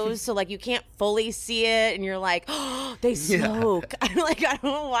windows, so like you can't fully see it, and you're like, oh, they smoke. I'm like, I don't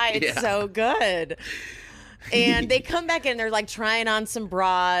know why it's so good. And they come back in, they're like trying on some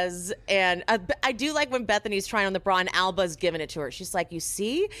bras, and I do like when Bethany's trying on the bra and Alba's giving it to her. She's like, you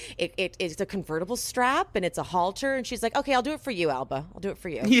see, it's a convertible strap and it's a halter, and she's like, okay, I'll do it for you, Alba. I'll do it for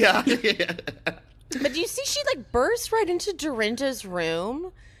you. Yeah. But do you see she like burst right into Dorinda's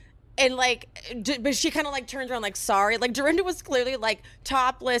room and like, but she kind of like turns around like, sorry. Like Dorinda was clearly like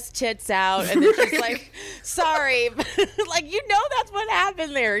topless, tits out. And then she's like, sorry. Like, you know, that's what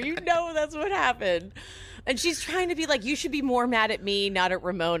happened there. You know, that's what happened. And she's trying to be like, you should be more mad at me, not at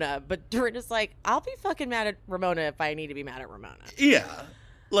Ramona. But Dorinda's like, I'll be fucking mad at Ramona if I need to be mad at Ramona. Yeah.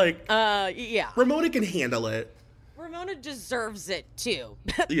 Like, yeah. Ramona can handle it. Ramona deserves it too.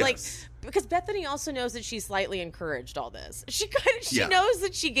 Yes. Because Bethany also knows that she slightly encouraged all this. She knows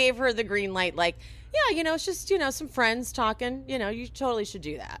that she gave her the green light, like, yeah, it's just, some friends talking, you totally should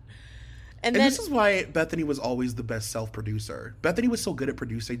do that. And then, this is why Bethany was always the best self-producer. Bethany was so good at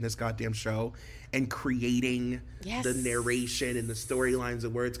producing this goddamn show and creating the narration and the storylines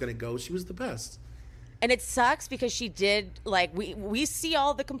and where it's going to go. She was the best. And it sucks because she did, like, we see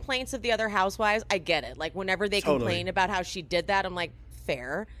all the complaints of the other housewives. I get it. Like, whenever they complain about how she did that, I'm like,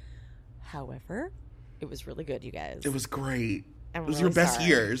 fair. However, it was really good, you guys. It was great. It was your best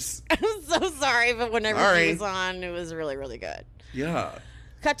years. I'm so sorry, but whenever she was on, it was really, really good. Yeah.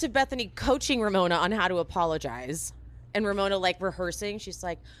 Cut to Bethany coaching Ramona on how to apologize. And Ramona, like, rehearsing. She's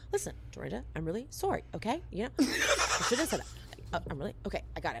like, listen, Dorinda, I'm really sorry, okay? I should have said that. I'm really, okay,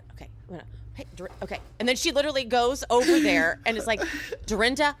 I got it, okay. Hey, okay. And then she literally goes over there and is like,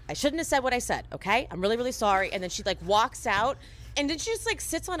 Dorinda, I shouldn't have said what I said, okay? I'm really, really sorry. And then she, like, walks out. And then she just, like,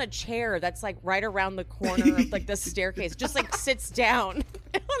 sits on a chair that's, like, right around the corner of, like, the staircase. Just, like, sits down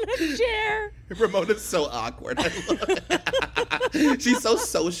on a chair. Ramona's so awkward. I love it. She's so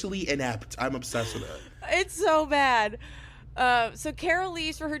socially inept. I'm obsessed with it. It's so bad. So Carol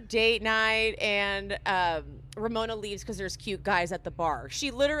leaves for her date night, and Ramona leaves because there's cute guys at the bar.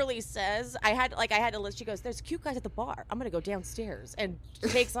 She literally says, I had to list. She goes, there's cute guys at the bar. I'm going to go downstairs, and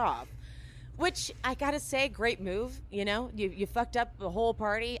takes off. Which, I gotta say, great move, You fucked up the whole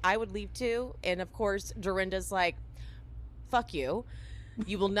party. I would leave too. And, of course, Dorinda's like, fuck you.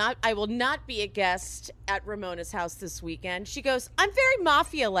 I will not be a guest at Ramona's house this weekend. She goes, I'm very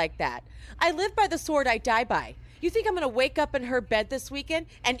mafia like that. I live by the sword I die by. You think I'm gonna wake up in her bed this weekend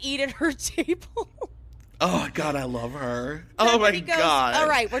and eat at her table? Oh, God, I love her. Oh, my God. All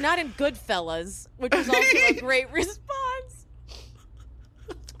right, we're not in Goodfellas, which is also a great response.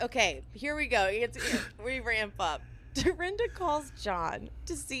 Okay, here we go. We ramp up. Dorinda calls John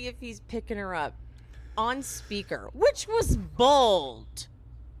to see if he's picking her up on speaker, which was bold.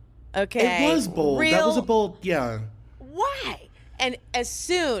 Okay. It was bold. That was a bold, yeah. Why? And as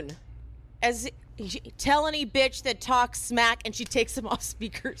soon as tell any bitch that talks smack, and she takes him off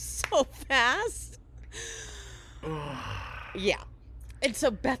speaker so fast. Yeah. And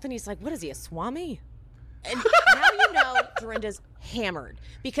so Bethany's like, what is he, a swami? And now Dorinda's hammered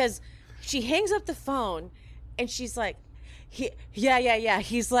because she hangs up the phone and she's like, yeah.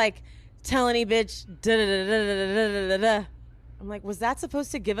 He's like, tell any bitch, da-da-da-da-da-da-da-da. I'm like, was that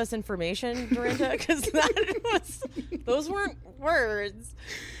supposed to give us information, Dorinda? Because those weren't words.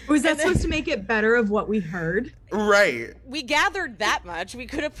 Was that supposed to make it better of what we heard? Right. We gathered that much. We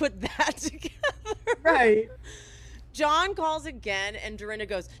could have put that together. Right. John calls again, and Dorinda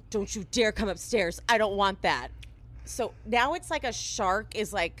goes, don't you dare come upstairs. I don't want that. So now it's like a shark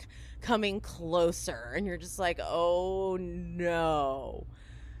is, like, coming closer, and you're just like, oh, no.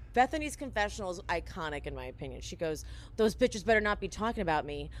 Bethany's confessional is iconic, in my opinion. She goes, those bitches better not be talking about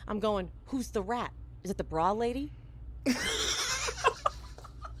me. I'm going, who's the rat? Is it the bra lady?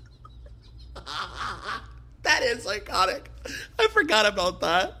 That is iconic. I forgot about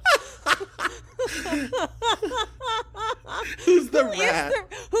that. Who's the rat?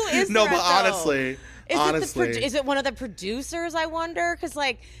 Who is the no, rat, but honestly, is it one of the producers? I wonder, because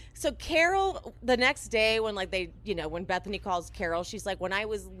so Carol the next day when when Bethany calls Carol, she's like, when I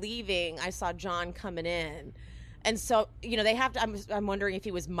was leaving, I saw John coming in, and so they have to. I'm wondering if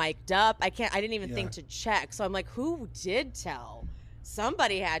he was mic'd up. I didn't even think to check. So I'm like, who did tell?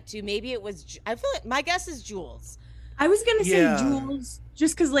 Somebody had to. Maybe it was. I feel like my guess is Jules. I was gonna say Jules,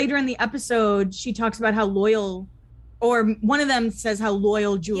 just because later in the episode she talks about how loyal, or one of them says how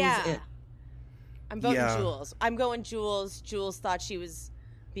loyal Jules is. I'm voting Jules. I'm going Jules. Jules thought she was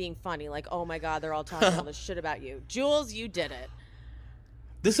being funny, like, oh my God, they're all talking all this shit about you. Jules, you did it.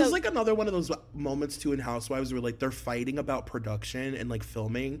 This is like another one of those moments too in Housewives where like they're fighting about production and like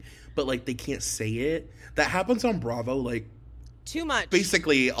filming, but like they can't say it. That happens on Bravo like too much,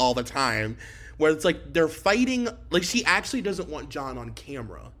 basically all the time. Where it's like they're fighting, like she actually doesn't want John on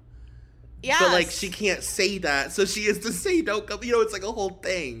camera. Yeah. But like she can't say that, so she has to say don't come. It's like a whole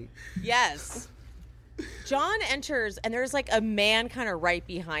thing. Yes. John enters, and there's like a man kind of right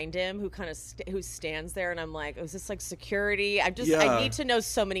behind him who kind of who stands there, and I'm like, is this like security? I need to know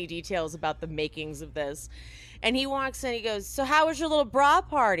so many details about the makings of this. And he walks in, he goes, so how was your little bra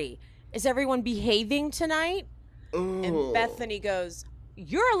party? Is everyone behaving tonight? Ooh. And Bethany goes,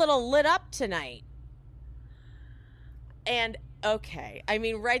 you're a little lit up tonight. And okay, I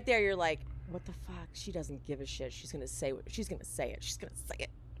mean, right there, you're like, what the fuck? She doesn't give a shit. She's gonna say what she's gonna say it. She's gonna say it.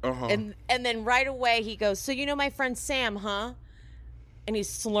 Uh-huh. And then right away he goes, so my friend Sam, huh? And he's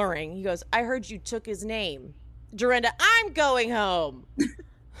slurring. He goes, I heard you took his name. Dorinda, I'm going home.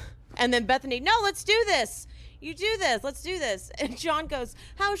 And then Bethany, no, let's do this. You do this. Let's do this. And John goes,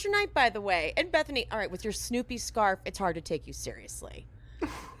 how was your night, by the way? And Bethany, all right, with your Snoopy scarf, it's hard to take you seriously.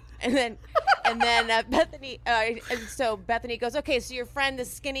 And then Bethany, and so Bethany goes, okay, so your friend, the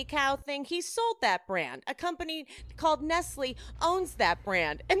Skinny Cow thing, he sold that brand. A company called Nestle owns that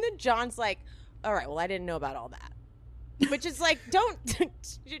brand. And then John's like, all right, well, I didn't know about all that. Which is like, don't,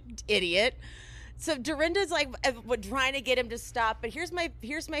 idiot. So Dorinda's like trying to get him to stop, but here's my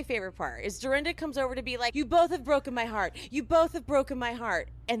favorite part is Dorinda comes over to be like, you both have broken my heart. You both have broken my heart.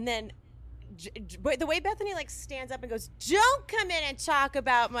 And then the way Bethany like stands up and goes, don't come in and talk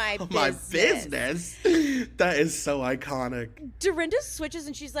about my business. My business? That is so iconic. Dorinda switches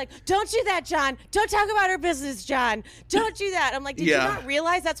and she's like, don't do that, John. Don't talk about her business, John. Don't do that. I'm like, did you not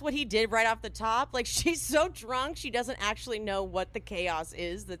realize that's what he did right off the top? Like, she's so drunk, she doesn't actually know what the chaos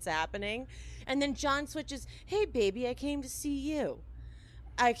is that's happening. And then John switches, hey, baby, I came to see you.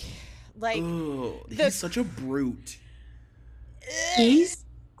 Ooh, he's such a brute. He's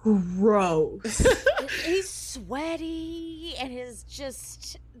gross. He's sweaty and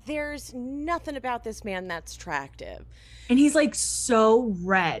there's nothing about this man that's attractive. And he's like so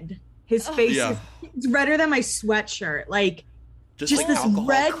red. His face is redder than my sweatshirt. Like, just like this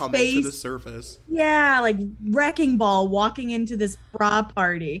red face to the surface. Yeah, like wrecking ball walking into this bra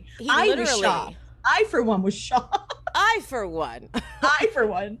party. I was shocked. I, for one, was shocked. I, for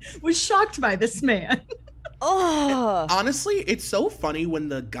one, was shocked by this man. Oh, honestly, it's so funny when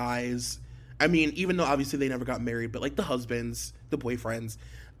the guys, I mean, even though obviously they never got married, but like the husbands, the boyfriends,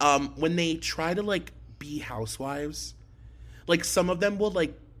 when they try to like be housewives, like some of them will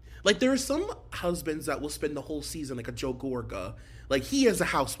like there are some husbands that will spend the whole season like a Joe Gorga. Like, he is a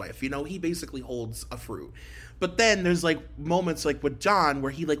housewife, you know, he basically holds a fruit. But then there's like moments like with John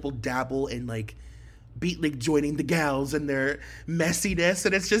where he like will dabble in like joining the gals and their messiness,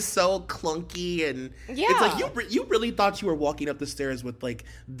 and it's just so clunky, and it's like you really thought you were walking up the stairs with like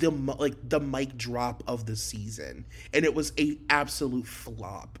the mic drop of the season, and it was a absolute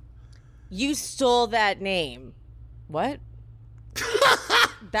flop. You stole that name. What?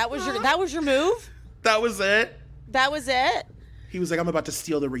 That was your move? That was it. That was it? He was like, I'm about to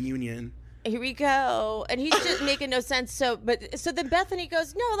steal the reunion. Here we go. And he's just making no sense. So then Bethany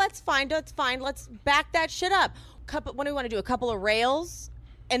goes, no, that's fine. Let's back that shit up. What do we want to do? A couple of rails?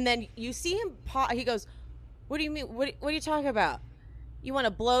 And then you see him he goes, what do you mean? What are you talking about? You want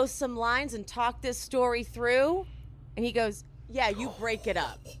to blow some lines and talk this story through? And he goes, yeah, you break it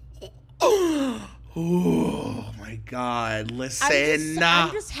up. Oh my God! Listen,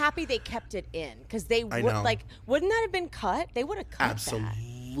 I'm just happy they kept it in because they would wouldn't that have been cut? They would have cut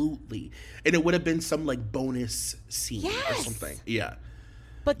absolutely, and it would have been some like bonus scene or something. Yeah,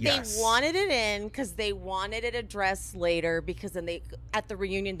 but they wanted it in because they wanted it addressed later because then at the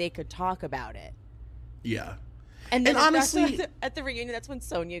reunion they could talk about it. Yeah, and then honestly, at the reunion, that's when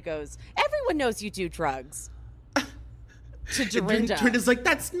Sonia goes, "Everyone knows you do drugs." To Dorinda. Dorinda's like,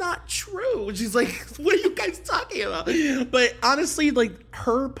 that's not true. She's like, what are you guys talking about? But honestly, like,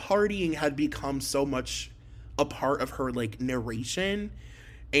 her partying had become so much a part of her like narration,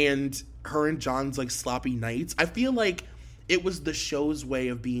 and her and John's like sloppy nights. I feel like it was the show's way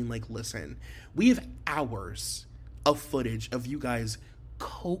of being like, listen, we have hours of footage of you guys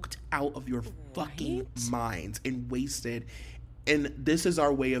coked out of your fucking minds and wasted. And this is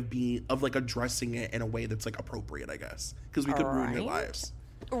our way of addressing it in a way that's like appropriate, I guess, because we could ruin your lives.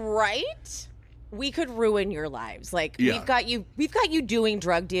 Right? We could ruin your lives. Like, we've got you doing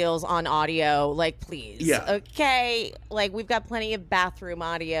drug deals on audio. Like, please. Yeah. Okay. Like, we've got plenty of bathroom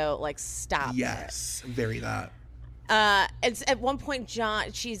audio. Like, stop. Yes. Very that. And at one point,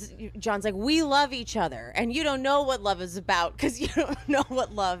 John's like, we love each other, and you don't know what love is about because you don't know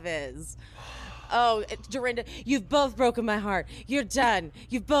what love is. Oh, Dorinda, you've both broken my heart. You're done.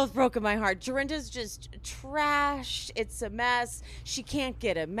 You've both broken my heart. Dorinda's just trashed. It's a mess. She can't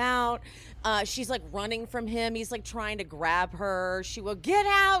get him out. She's like running from him. He's like trying to grab her. She will get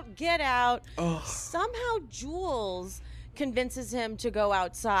out, get out. Ugh. Somehow Jules convinces him to go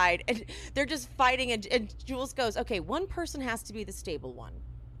outside, and they're just fighting. And Jules goes, okay, one person has to be the stable one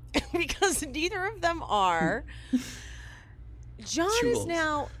because neither of them are. John is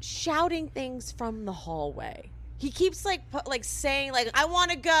now shouting things from the hallway. He keeps like saying like, I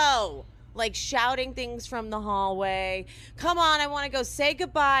want to go, like shouting things from the hallway. Come on, I want to go. Say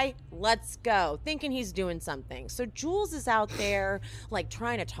goodbye. Let's go. Thinking he's doing something. So Jules is out there like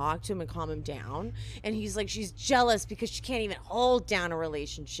trying to talk to him and calm him down. And he's like, she's jealous because she can't even hold down a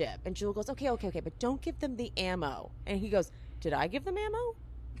relationship. And Jules goes, okay, but don't give them the ammo. And he goes, did I give them ammo?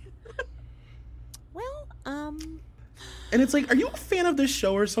 Well, And it's like, are you a fan of this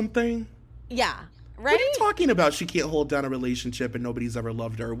show or something? Yeah. Right? What are you talking about? She can't hold down a relationship and nobody's ever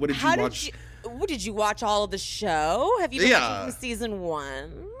loved her. What did you watch? Did you watch all of the show? Have you been watching season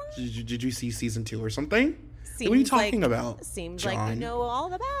 1? Did you see season 2 or something? Seems what are you talking about? Seems John? like you know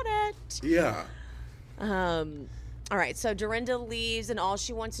all about it. Yeah. All right, so Dorinda leaves, and all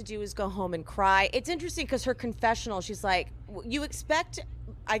she wants to do is go home and cry. It's interesting because her confessional, she's like, you expect,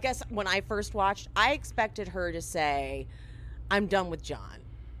 I guess when I first watched, I expected her to say, I'm done with John.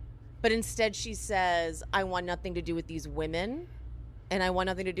 But instead she says, I want nothing to do with these women, and I want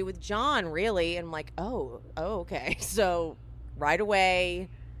nothing to do with John, really. And I'm like, oh, okay. So right away,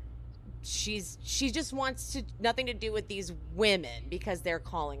 she just wants nothing to do with these women because they're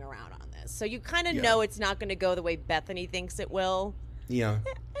calling around on this. So you kind of know it's not going to go the way Bethany thinks it will. Yeah.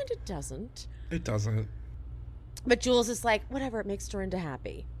 And it doesn't. It doesn't. But Jules is like, whatever, it makes Dorinda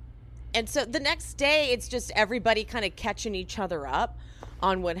happy. And so the next day, it's just everybody kind of catching each other up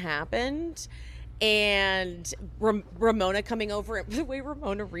on what happened. And Ramona coming over, and the way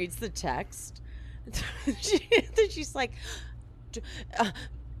Ramona reads the text, she's like,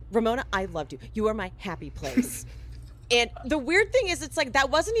 Ramona, I loved you. You are my happy place. And the weird thing is, it's like, that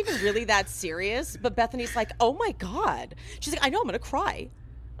wasn't even really that serious. But Bethany's like, oh my God. She's like, I know, I'm going to cry.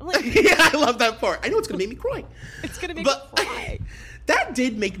 I'm like, yeah, I love that part. I know it's going to make me cry. It's going to make me cry. That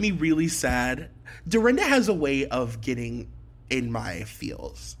did make me really sad. Dorinda has a way of getting in my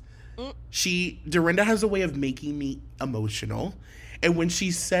feels. Dorinda has a way of making me emotional. And when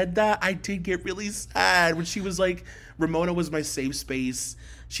she said that, I did get really sad. When she was like, Ramona was my safe space.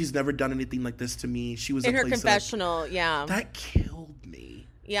 She's never done anything like this to me. She was in a her place confessional, that killed me.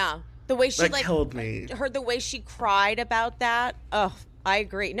 Yeah. The way she killed me. The way she cried about that. Oh, I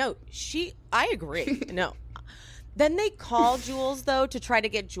agree. No, I agree. No. Then they call Jules, though, to try to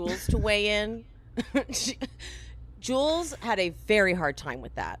get Jules to weigh in. Jules had a very hard time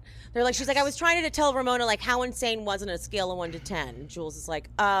with that. They're like, she's like, I was trying to tell Ramona, like, how insane was it on a scale of 1 to 10? And Jules is like,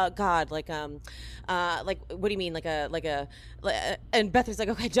 God, like, what do you mean? And Bethany's like,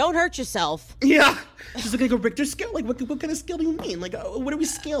 okay, don't hurt yourself. Yeah. She's like a Richter scale? Like, what kind of scale do you mean? Like, what are we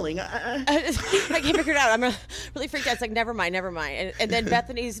scaling? I can't figure it out. I'm really freaked out. It's like, never mind. And then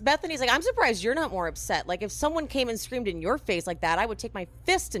Bethany's like, I'm surprised you're not more upset. Like, if someone came and screamed in your face like that, I would take my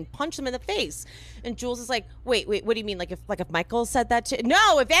fist and punch them in the face. And Jules is like, wait, what do you mean? Like if Michael said that to,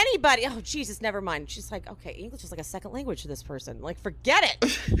 no, if anybody, oh, Jesus, never mind. She's like, okay, English is like a second language to this person. Like, forget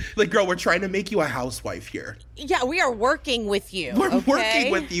it. Like, girl, we're trying to make you a housewife here. Yeah, we are working with you. We're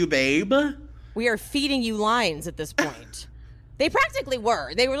working with you, babe. We are feeding you lines at this point. They practically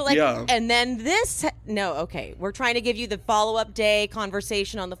were. They were like, and then we're trying to give you the follow-up day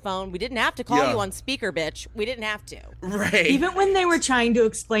conversation on the phone. We didn't have to call you on speaker, bitch. We didn't have to. Right. Even when they were trying to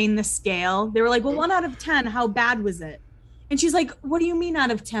explain the scale, they were like, well, 1 out of 10, how bad was it? And she's like, what do you mean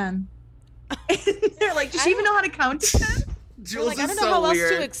out of 10? And they're like, does she even know how to count to 10? Jules like, I don't know how else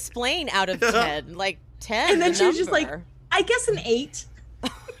to explain out of 10. Like 10. And then she was just like, I guess an 8.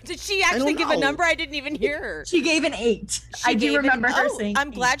 Did she actually give a number? I didn't even hear her. She gave an 8. I do remember her saying I'm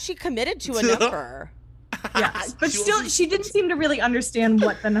 8. glad she committed to a number. Yes. But still, she didn't seem to really understand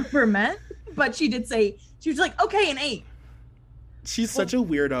what the number meant. But she did say, she was like, okay, an 8. She's such a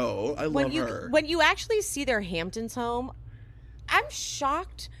weirdo. I love her. When you actually see their Hamptons home, I'm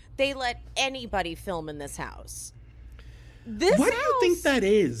shocked they let anybody film in this house. Why do you think that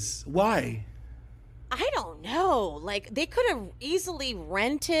is? Why? I don't know. Like, they could have easily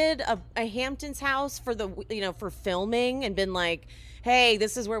rented a Hamptons house for filming and been like, hey,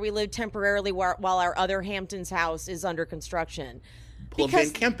 this is where we live temporarily while our other Hamptons house is under construction. Pull Van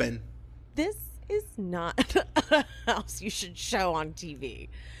Kempen. This is not a house you should show on TV.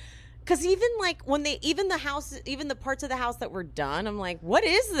 Because even like even the parts of the house that were done, I'm like, what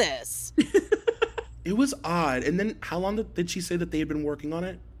is this? It was odd. And then how long did she say that they had been working on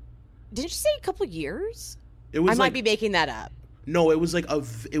it? Didn't she say a couple years? I might be making that up. No, it was like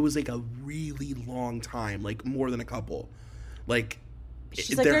a really long time, like more than a couple. Like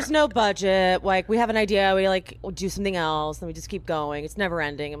she's like, there's no budget. Like, we have an idea. We'll do something else. Then we just keep going. It's never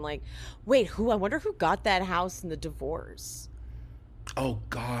ending. I'm like, wait, I wonder who got that house in the divorce? Oh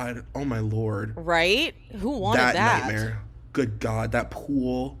God. Oh my Lord. Right? Who wanted that? That nightmare. Good God. That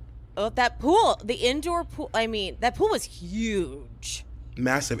pool. Oh, that pool. The indoor pool. I mean, that pool was huge.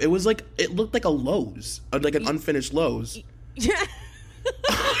 Massive. It was like, it looked like a Lowe's, like an unfinished Lowe's. Yeah.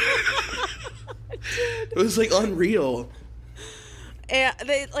 It was like unreal. And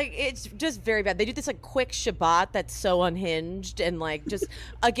it's just very bad. They do this like quick Shabbat that's so unhinged and like just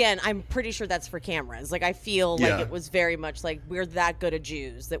again, I'm pretty sure that's for cameras. Like I feel like it was very much like we're that good at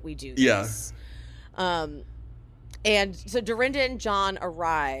Jews that we do this. And so Dorinda and John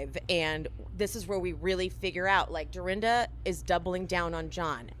arrive, and this is where we really figure out, like, Dorinda is doubling down on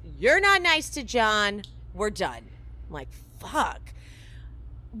John. You're not nice to John. We're done. I'm like, fuck.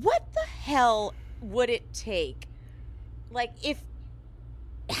 What the hell would it take? Like,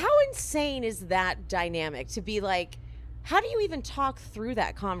 how insane is that dynamic to be like, how do you even talk through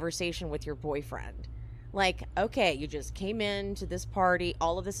that conversation with your boyfriend? Like, okay, you just came in to this party.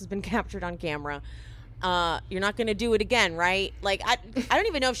 All of this has been captured on camera. You're not going to do it again, right? Like, I don't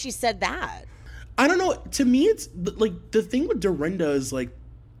even know if she said that. I don't know. To me, it's like the thing with Dorinda is like,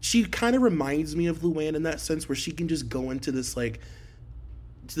 she kind of reminds me of Luann in that sense where she can just go into this like,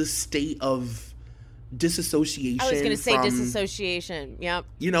 to the state of disassociation. I was going to say disassociation. Yep.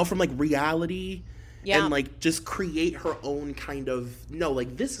 You know, from like reality. Yeah. And like just create her own kind of, no,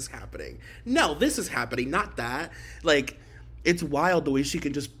 like this is happening. No, this is happening, not that. Like, it's wild the way she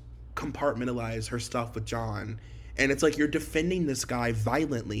can just compartmentalize her stuff with John. And it's like you're defending this guy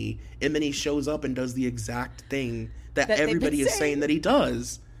violently, and then he shows up and does the exact thing that everybody is saying that he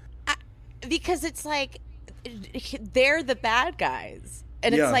does. Because it's like they're the bad guys.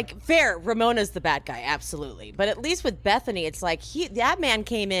 And it's like, fair, Ramona's the bad guy, absolutely. But at least with Bethany, it's like that man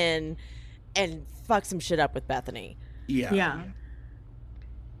came in and fucked some shit up with Bethany. Yeah. Yeah.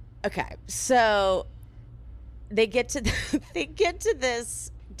 Okay, so they get to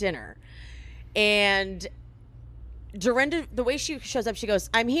this dinner, and Dorinda, the way she shows up, she goes,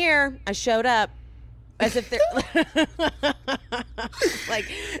 "I'm here. I showed up," as if they're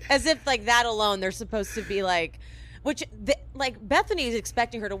like, as if like that alone, they're supposed to be like, like Bethany is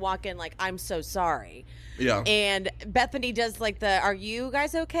expecting her to walk in like, "I'm so sorry." Yeah. And Bethany does like the, "Are you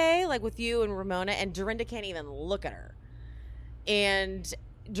guys okay?" Like with you and Ramona, and Dorinda can't even look at her. And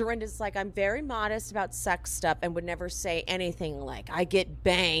Dorinda's like, "I'm very modest about sex stuff and would never say anything like I get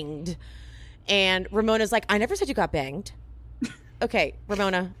banged." And Ramona's like, "I never said you got banged." Okay,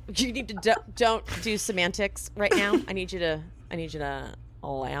 Ramona, you need to don't do semantics right now. I need you to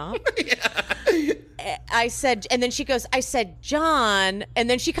laugh. I said, and then she goes, "I said John," and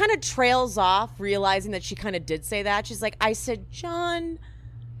then she kind of trails off, realizing that she kind of did say that. She's like, "I said John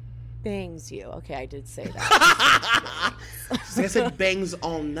bangs you." Okay, I did say that. I said bangs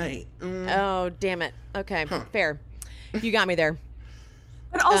all night. Oh, damn it. Okay, fair. You got me there.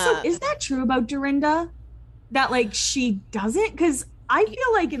 But also, is that true about Dorinda? That, like, she doesn't? Because I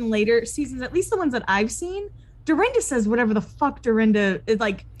feel like in later seasons, at least the ones that I've seen, Dorinda says whatever the fuck Dorinda is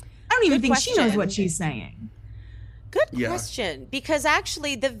like. I don't even think she knows what she's saying. Good question. Because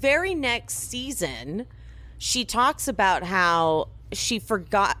actually, the very next season, she talks about how she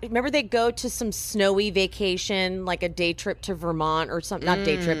forgot. Remember, they go to some snowy vacation, like a day trip to Vermont or something, not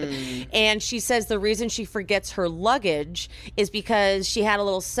day trip. And she says the reason she forgets her luggage is because she had a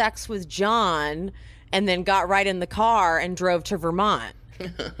little sex with John and then got right in the car and drove to Vermont.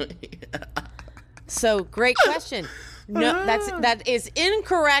 So, great question. No, that is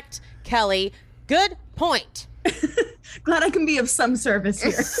incorrect, Kelly. Good point. Glad I can be of some service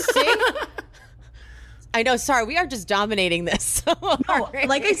here. See? I know. Sorry, we are just dominating this. No,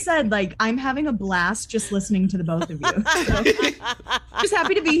 like I said, like I'm having a blast just listening to the both of you. So, just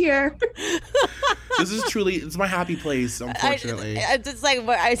happy to be here. This is truly, it's my happy place, unfortunately. It's like,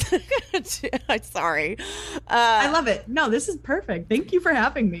 I'm sorry. I love it. No, this is perfect. Thank you for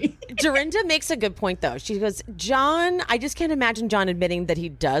having me. Dorinda makes a good point, though. She goes, John, I just can't imagine John admitting that he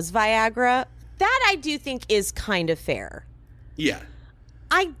does Viagra. That I do think is kind of fair. Yeah.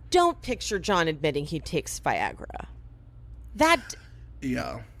 I don't picture John admitting he takes Viagra. That,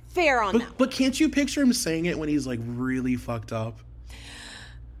 yeah, fair on that. But can't you picture him saying it when he's like really fucked up?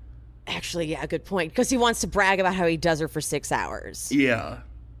 Actually, yeah, good point. Because he wants to brag about how he does her for 6 hours. Yeah.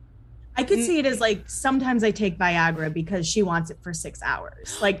 I could see it as like sometimes I take Viagra because she wants it for 6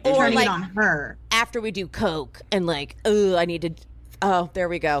 hours, like or turning like, it on her after we do coke and like, oh, I need to. Oh, there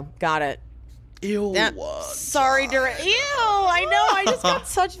we go. Got it. Ew. Sorry, Ew. I know. I just got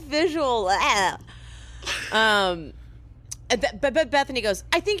such visual. But Bethany goes,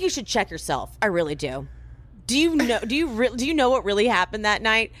 I think you should check yourself. I really do. Do you know? Do you know what really happened that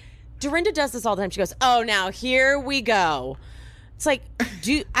night? Dorinda does this all the time. She goes, oh, now here we go. It's like,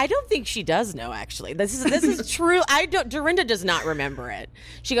 I don't think she does know, actually. This is true. Dorinda does not remember it.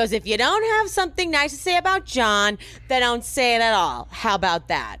 She goes, if you don't have something nice to say about John, then don't say it at all. How about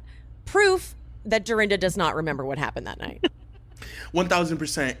that? Proof that Dorinda does not remember what happened that night.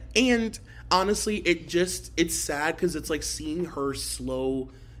 1000%. And honestly, it's sad because it's like seeing her slow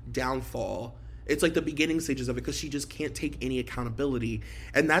downfall. It's like the beginning stages of it because she just can't take any accountability.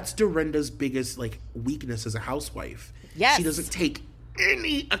 And that's Dorinda's biggest like weakness as a housewife. Yes. She doesn't take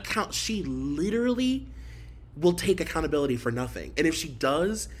any account. She literally will take accountability for nothing. And if she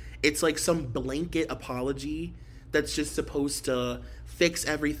does, it's like some blanket apology that's just supposed to fix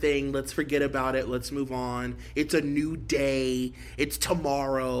everything. Let's forget about it. Let's move on. It's a new day. It's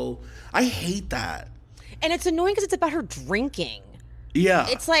tomorrow. I hate that. And it's annoying because it's about her drinking. Yeah.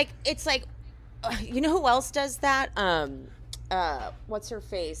 It's like, you know who else does that? What's her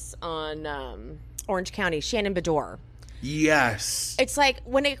face on Orange County? Shannon Bedore. Yes. It's like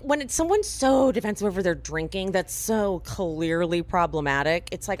when it's someone so defensive over their drinking that's so clearly problematic.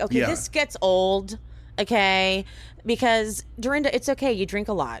 It's like, okay, this gets old, okay? Because Dorinda, it's okay. You drink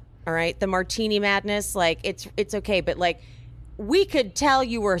a lot, all right? The martini madness, like it's okay, but like we could tell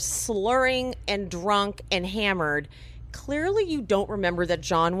you were slurring and drunk and hammered. Clearly you don't remember that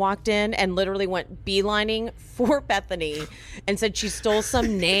John walked in and literally went beelining for Bethany and said she stole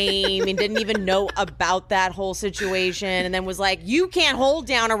some name and didn't even know about that whole situation, and then was like, you can't hold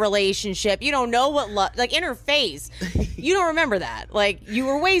down a relationship. You don't know what love, like, in her face. You don't remember that. Like, you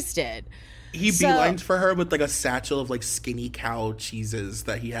were wasted. He beelined for her with like a satchel of like Skinny Cow cheeses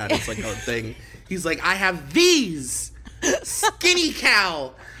that he had as like a thing. He's like, I have these Skinny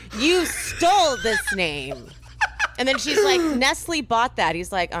Cow. You stole this name. And then she's like, Nestle bought that.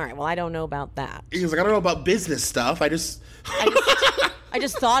 He's like, all right, well, I don't know about that. He's like, I don't know about business stuff. I just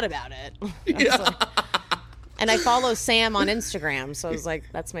thought about it. Yeah. Like, and I follow Sam on Instagram, so I was like,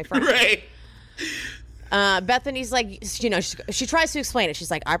 that's my friend. Right. Bethany's like, you know, she tries to explain it.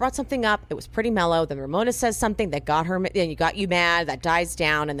 She's like, I brought something up. It was pretty mellow. Then Ramona says something that got you mad. That dies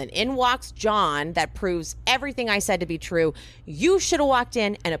down. And then in walks John. That proves everything I said to be true. You should have walked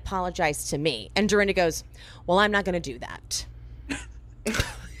in and apologized to me. And Dorinda goes, well, I'm not going to do that. So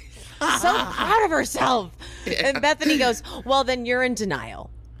proud of herself. Yeah. And Bethany goes, well, then you're in denial.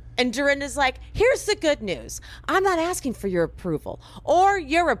 And Dorinda's like, here's the good news. I'm not asking for your approval or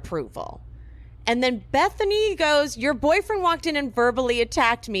your approval. And then Bethany goes, your boyfriend walked in and verbally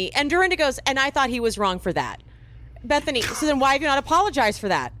attacked me. And Dorinda goes, and I thought he was wrong for that. Bethany, so then why have you not apologized for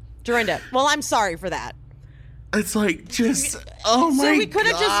that? Dorinda, well, I'm sorry for that. It's like, just, oh my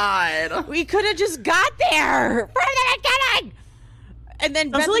God. We could have just got there from the beginning. And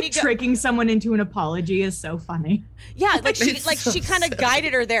then also, Bethany like, tricking someone into an apology is so funny. Yeah, like she kind of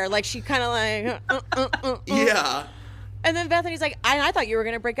guided her there. Like she kind of like, Yeah. And then Bethany's like, I thought you were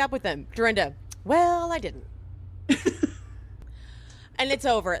going to break up with him. Dorinda, well, I didn't. And it's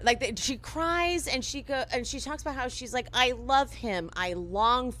over. Like she cries and she talks about how she's like, I love him. I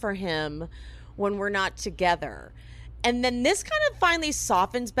long for him when we're not together. And then this kind of finally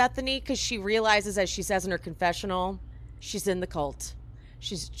softens Bethany because she realizes, as she says in her confessional, she's in the cult.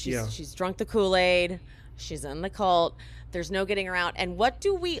 She's drunk the Kool-Aid. She's in the cult. There's no getting her out. And what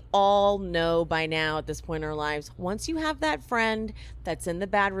do we all know by now at this point in our lives? Once you have that friend that's in the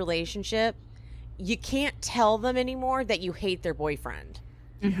bad relationship, you can't tell them anymore that you hate their boyfriend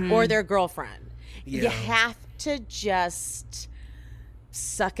or their girlfriend. Yeah. You have to just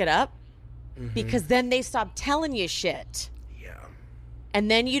suck it up because then they stop telling you shit. Yeah. And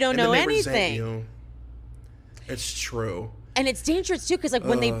then you don't know anything. You. It's true. And it's dangerous too, because like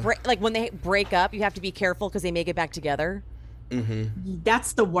when they break up, you have to be careful because they may get back together.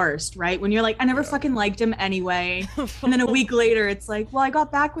 That's the worst, right? When you're like, I never fucking liked him anyway, and then a week later, it's like, well, I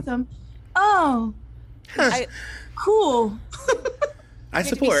got back with him. Oh, cool. I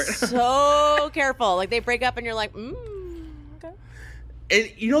support. So careful. Like they break up, and you're like, okay.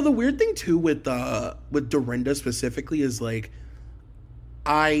 And you know the weird thing too with Dorinda specifically is like,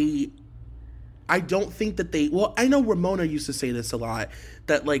 I don't think that I know Ramona used to say this a lot,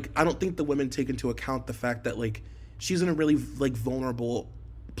 that like, I don't think the women take into account the fact that like, she's in a really like vulnerable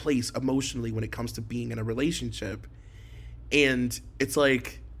place emotionally when it comes to being in a relationship. And it's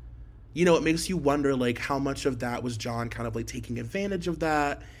like, you know, it makes you wonder like how much of that was John kind of like taking advantage of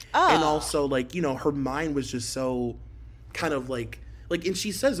that. And also like, you know, her mind was just so kind of like, and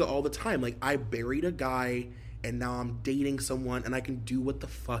she says it all the time, like, I buried a guy and now I'm dating someone and I can do what the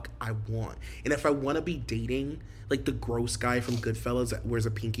fuck I want. And if I want to be dating like the gross guy from Goodfellas that wears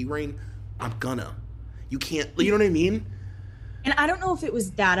a pinky ring, I'm gonna. You can't, you know what I mean? And I don't know if it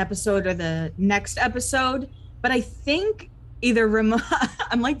was that episode or the next episode, but I think either Ramona,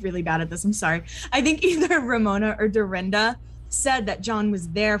 I'm like really bad at this, I'm sorry. I think either Ramona or Dorinda said that John was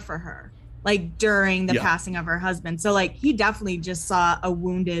there for her, like during the passing of her husband. So like he definitely just saw a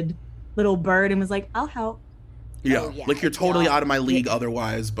wounded little bird and was like, I'll help. Yeah, like you're totally out of my league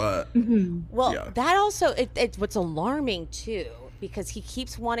otherwise, but... Well, that also, it's what's alarming too, because he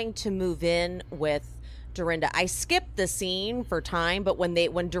keeps wanting to move in with Dorinda. I skipped the scene for time, but when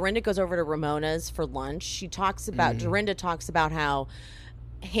Dorinda goes over to Ramona's for lunch, she talks about Dorinda talks about how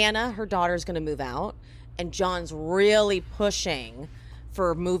Hannah, her daughter, is going to move out, and John's really pushing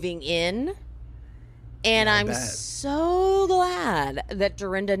for moving in. And I'm so glad that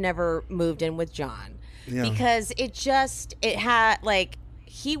Dorinda never moved in with John, because it had like,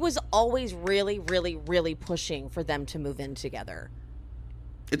 he was always really, really, really pushing for them to move in together.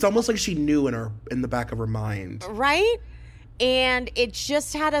 It's almost like she knew in the back of her mind. Right? And it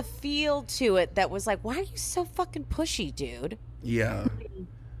just had a feel to it that was like, why are you so fucking pushy, dude? Yeah.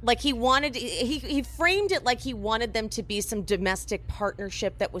 Like he framed it like he wanted them to be some domestic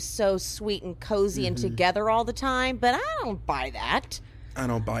partnership that was so sweet and cozy and together all the time. But I don't buy that. I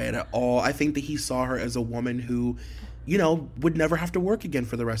don't buy it at all. I think that he saw her as a woman who, you know, would never have to work again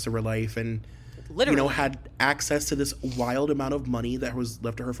for the rest of her life, and literally, you know, had access to this wild amount of money that was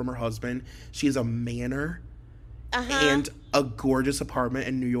left to her from her husband. She has a manor and a gorgeous apartment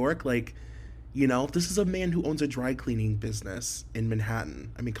in New York. Like, you know, this is a man who owns a dry cleaning business in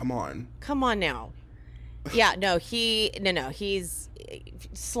Manhattan. I mean, come on. Come on now. Yeah, no, he's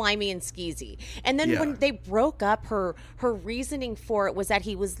slimy and skeezy. And then when they broke up, her reasoning for it was that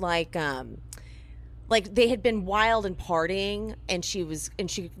he was like they had been wild and partying, and she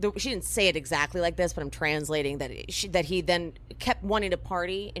didn't say it exactly like this, but I'm translating that he then kept wanting to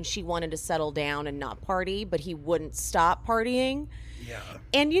party, and she wanted to settle down and not party, but he wouldn't stop partying. Yeah.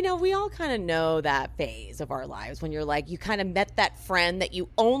 And, you know, we all kind of know that phase of our lives when you're like, you kind of met that friend that you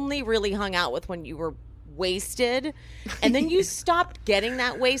only really hung out with when you were wasted, and then you stopped getting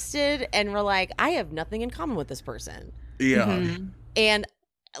that wasted and were like, I have nothing in common with this person. Yeah. And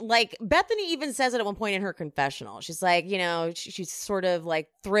like Bethany even says it at one point in her confessional. She's like, you know, she's sort of like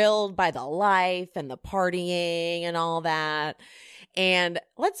thrilled by the life and the partying and all that. And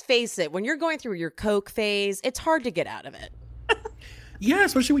let's face it, when you're going through your coke phase, it's hard to get out of it. Yeah,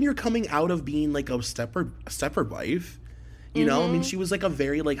 especially when you're coming out of being like a stepper wife. You know, I mean, she was like a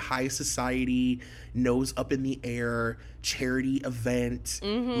very like high society, nose up in the air, charity event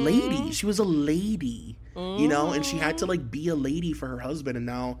lady. She was a lady, you know, and she had to like be a lady for her husband. And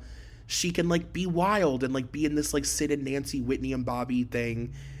now she can like be wild and like be in this like Sid and Nancy, Whitney and Bobby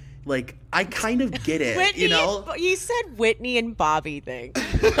thing. Like, I kind of get it, you know? You said Whitney and Bobby thing.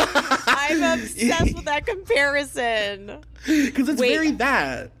 I'm obsessed with that comparison. Because it's very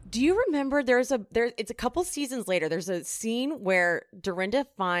that. Do you remember it's a couple seasons later, there's a scene where Dorinda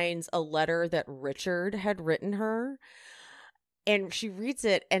finds a letter that Richard had written her, and she reads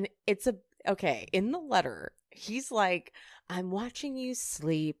it, and in the letter, he's like, I'm watching you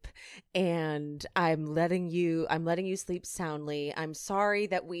sleep, and I'm letting you sleep soundly. I'm sorry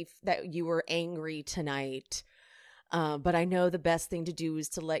that you were angry tonight. But I know the best thing to do is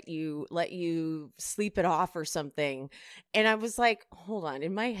to let you sleep it off or something. And I was like, hold on.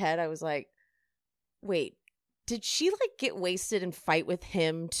 In my head, I was like, wait, did she like get wasted and fight with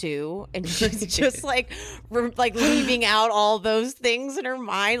him too? And she's just like leaving out all those things in her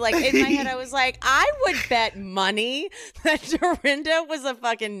mind. Like in my head, I was like, I would bet money that Dorinda was a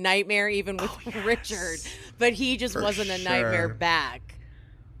fucking nightmare even with Richard, but he just wasn't a nightmare back.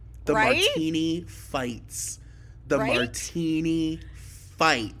 The right? martini fights. The martini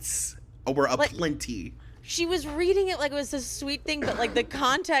fights were aplenty. She was reading it like it was a sweet thing, but like the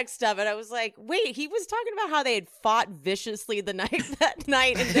context of it, I was like, wait, he was talking about how they had fought viciously that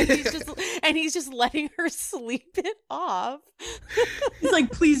night, and then he's just letting her sleep it off. He's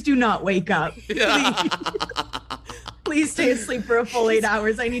like, please do not wake up. Please stay asleep for a full 8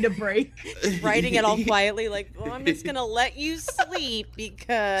 hours. I need a break. Writing it all quietly, like, well, I'm just gonna let you sleep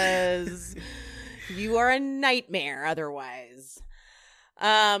because you are a nightmare otherwise.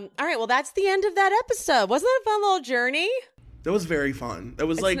 All right, well, that's the end of that episode. Wasn't that a fun little journey? That was very fun. It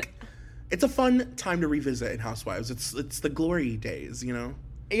was it's a fun time to revisit in Housewives. It's the glory days, you know?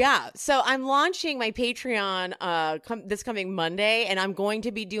 Yeah. So I'm launching my Patreon this coming Monday, and I'm going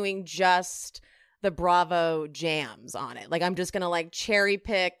to be doing just the Bravo jams on it. Like, I'm just gonna like cherry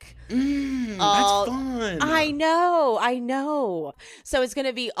pick. That's fun. I know. So it's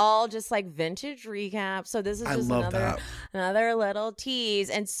gonna be all just like vintage recap. So this is just another little tease.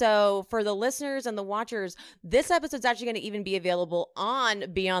 And so for the listeners and the watchers, this episode's actually gonna even be available on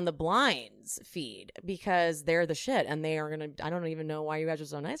Beyond the Blinds feed, because they're the shit, and they are gonna. I don't even know why you guys are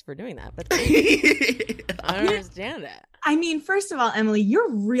so nice for doing that, but I don't understand it. I mean, first of all, Emily,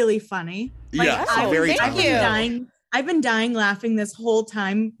 you're really funny. Like, yeah, very funny. I've been dying laughing this whole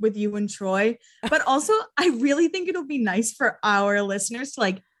time with you and Troy. But also, I really think it'll be nice for our listeners to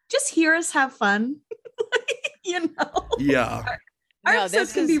like just hear us have fun. You know? Yeah. Our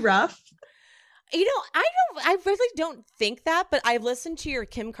episodes can be rough. I really don't think that, but I listened to your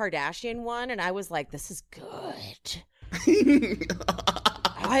Kim Kardashian one and I was like, this is good.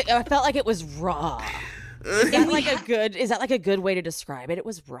 I felt like it was raw. Is that like a good way to describe it? It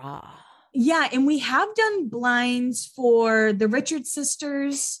was raw. Yeah, and we have done blinds for the Richard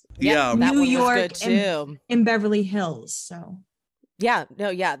sisters. Yeah, New York too. And Beverly Hills. So I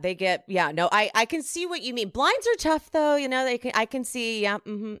can see what you mean. Blinds are tough though, I can see, I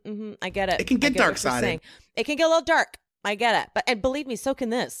get it. It can get dark-sided. It can get a little dark. I get it. And believe me, so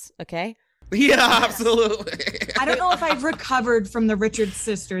can this, okay? Yeah, absolutely. I don't know if I've recovered from the Richard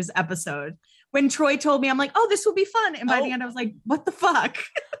sisters episode. When Troy told me, I'm like, oh, this will be fun. And by the end, I was like, what the fuck?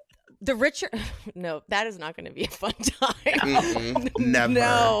 The Richard, no, that is not going to be a fun time. Never.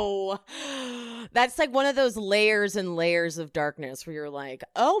 No. That's like one of those layers and layers of darkness where you're like,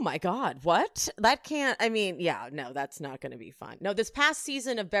 oh my God, what? That can't, that's not going to be fun. No, this past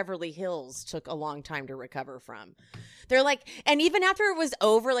season of Beverly Hills took a long time to recover from. They're like, and even after it was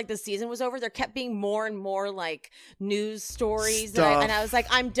over, like the season was over, there kept being more and more like news stories. And I was like,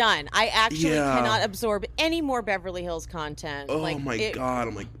 I'm done. I actually cannot absorb any more Beverly Hills content. Oh my God.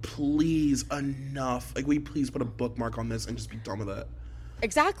 I'm like, please, enough. Like, will you please put a bookmark on this and just be done with it?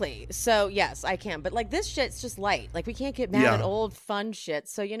 Exactly. So yes, I can. But like this shit's just light. Like we can't get mad at old fun shit.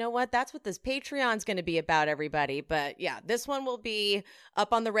 So you know what? That's what this Patreon's going to be about, everybody. But yeah, this one will be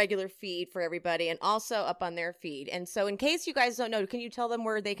up on the regular feed for everybody and also up on their feed. And so in case you guys don't know, can you tell them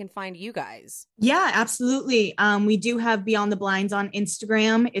where they can find you guys? Yeah, absolutely. We do have Beyond the Blinds on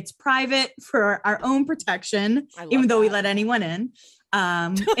Instagram. It's private for our own protection, even though we let anyone in.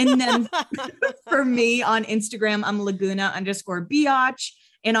 And then for me on Instagram, I'm Laguna_Biatch,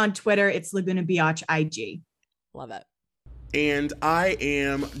 and on Twitter, it's Laguna Biatch IG. Love it. And I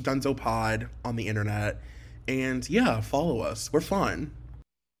am Dunzo Pod on the internet. And yeah, follow us. We're fun.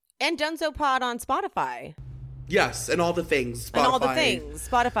 And Dunzo Pod on Spotify. Yes, and all the things.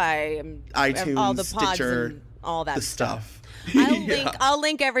 Spotify, iTunes, all the pods, Stitcher, and all that stuff. I'll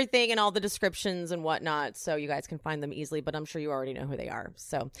link everything and all the descriptions and whatnot so you guys can find them easily, but I'm sure you already know who they are.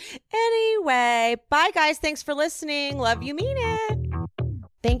 So anyway, bye guys. Thanks for listening. Love you, mean it.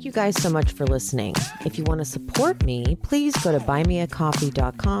 Thank you guys so much for listening. If you want to support me, please go to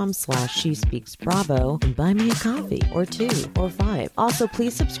buymeacoffee.com/SheSpeaksBravo and buy me a coffee or 2 or 5. Also,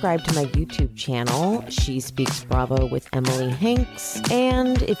 please subscribe to my YouTube channel, She Speaks Bravo with Emily Hanks.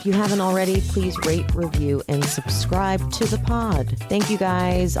 And if you haven't already, please rate, review, and subscribe to the pod. Thank you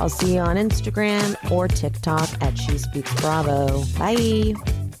guys. I'll see you on Instagram or TikTok at She Speaks Bravo. Bye.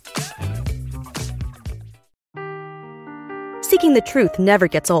 Seeking the truth never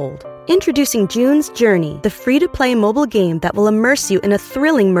gets old. Introducing June's Journey, the free-to-play mobile game that will immerse you in a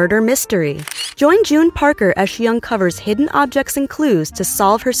thrilling murder mystery. Join June Parker as she uncovers hidden objects and clues to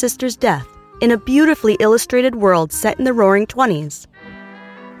solve her sister's death in a beautifully illustrated world set in the Roaring '20s.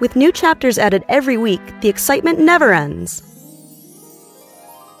 With new chapters added every week, the excitement never ends.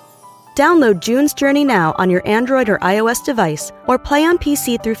 Download June's Journey now on your Android or iOS device or play on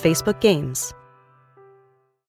PC through Facebook Games.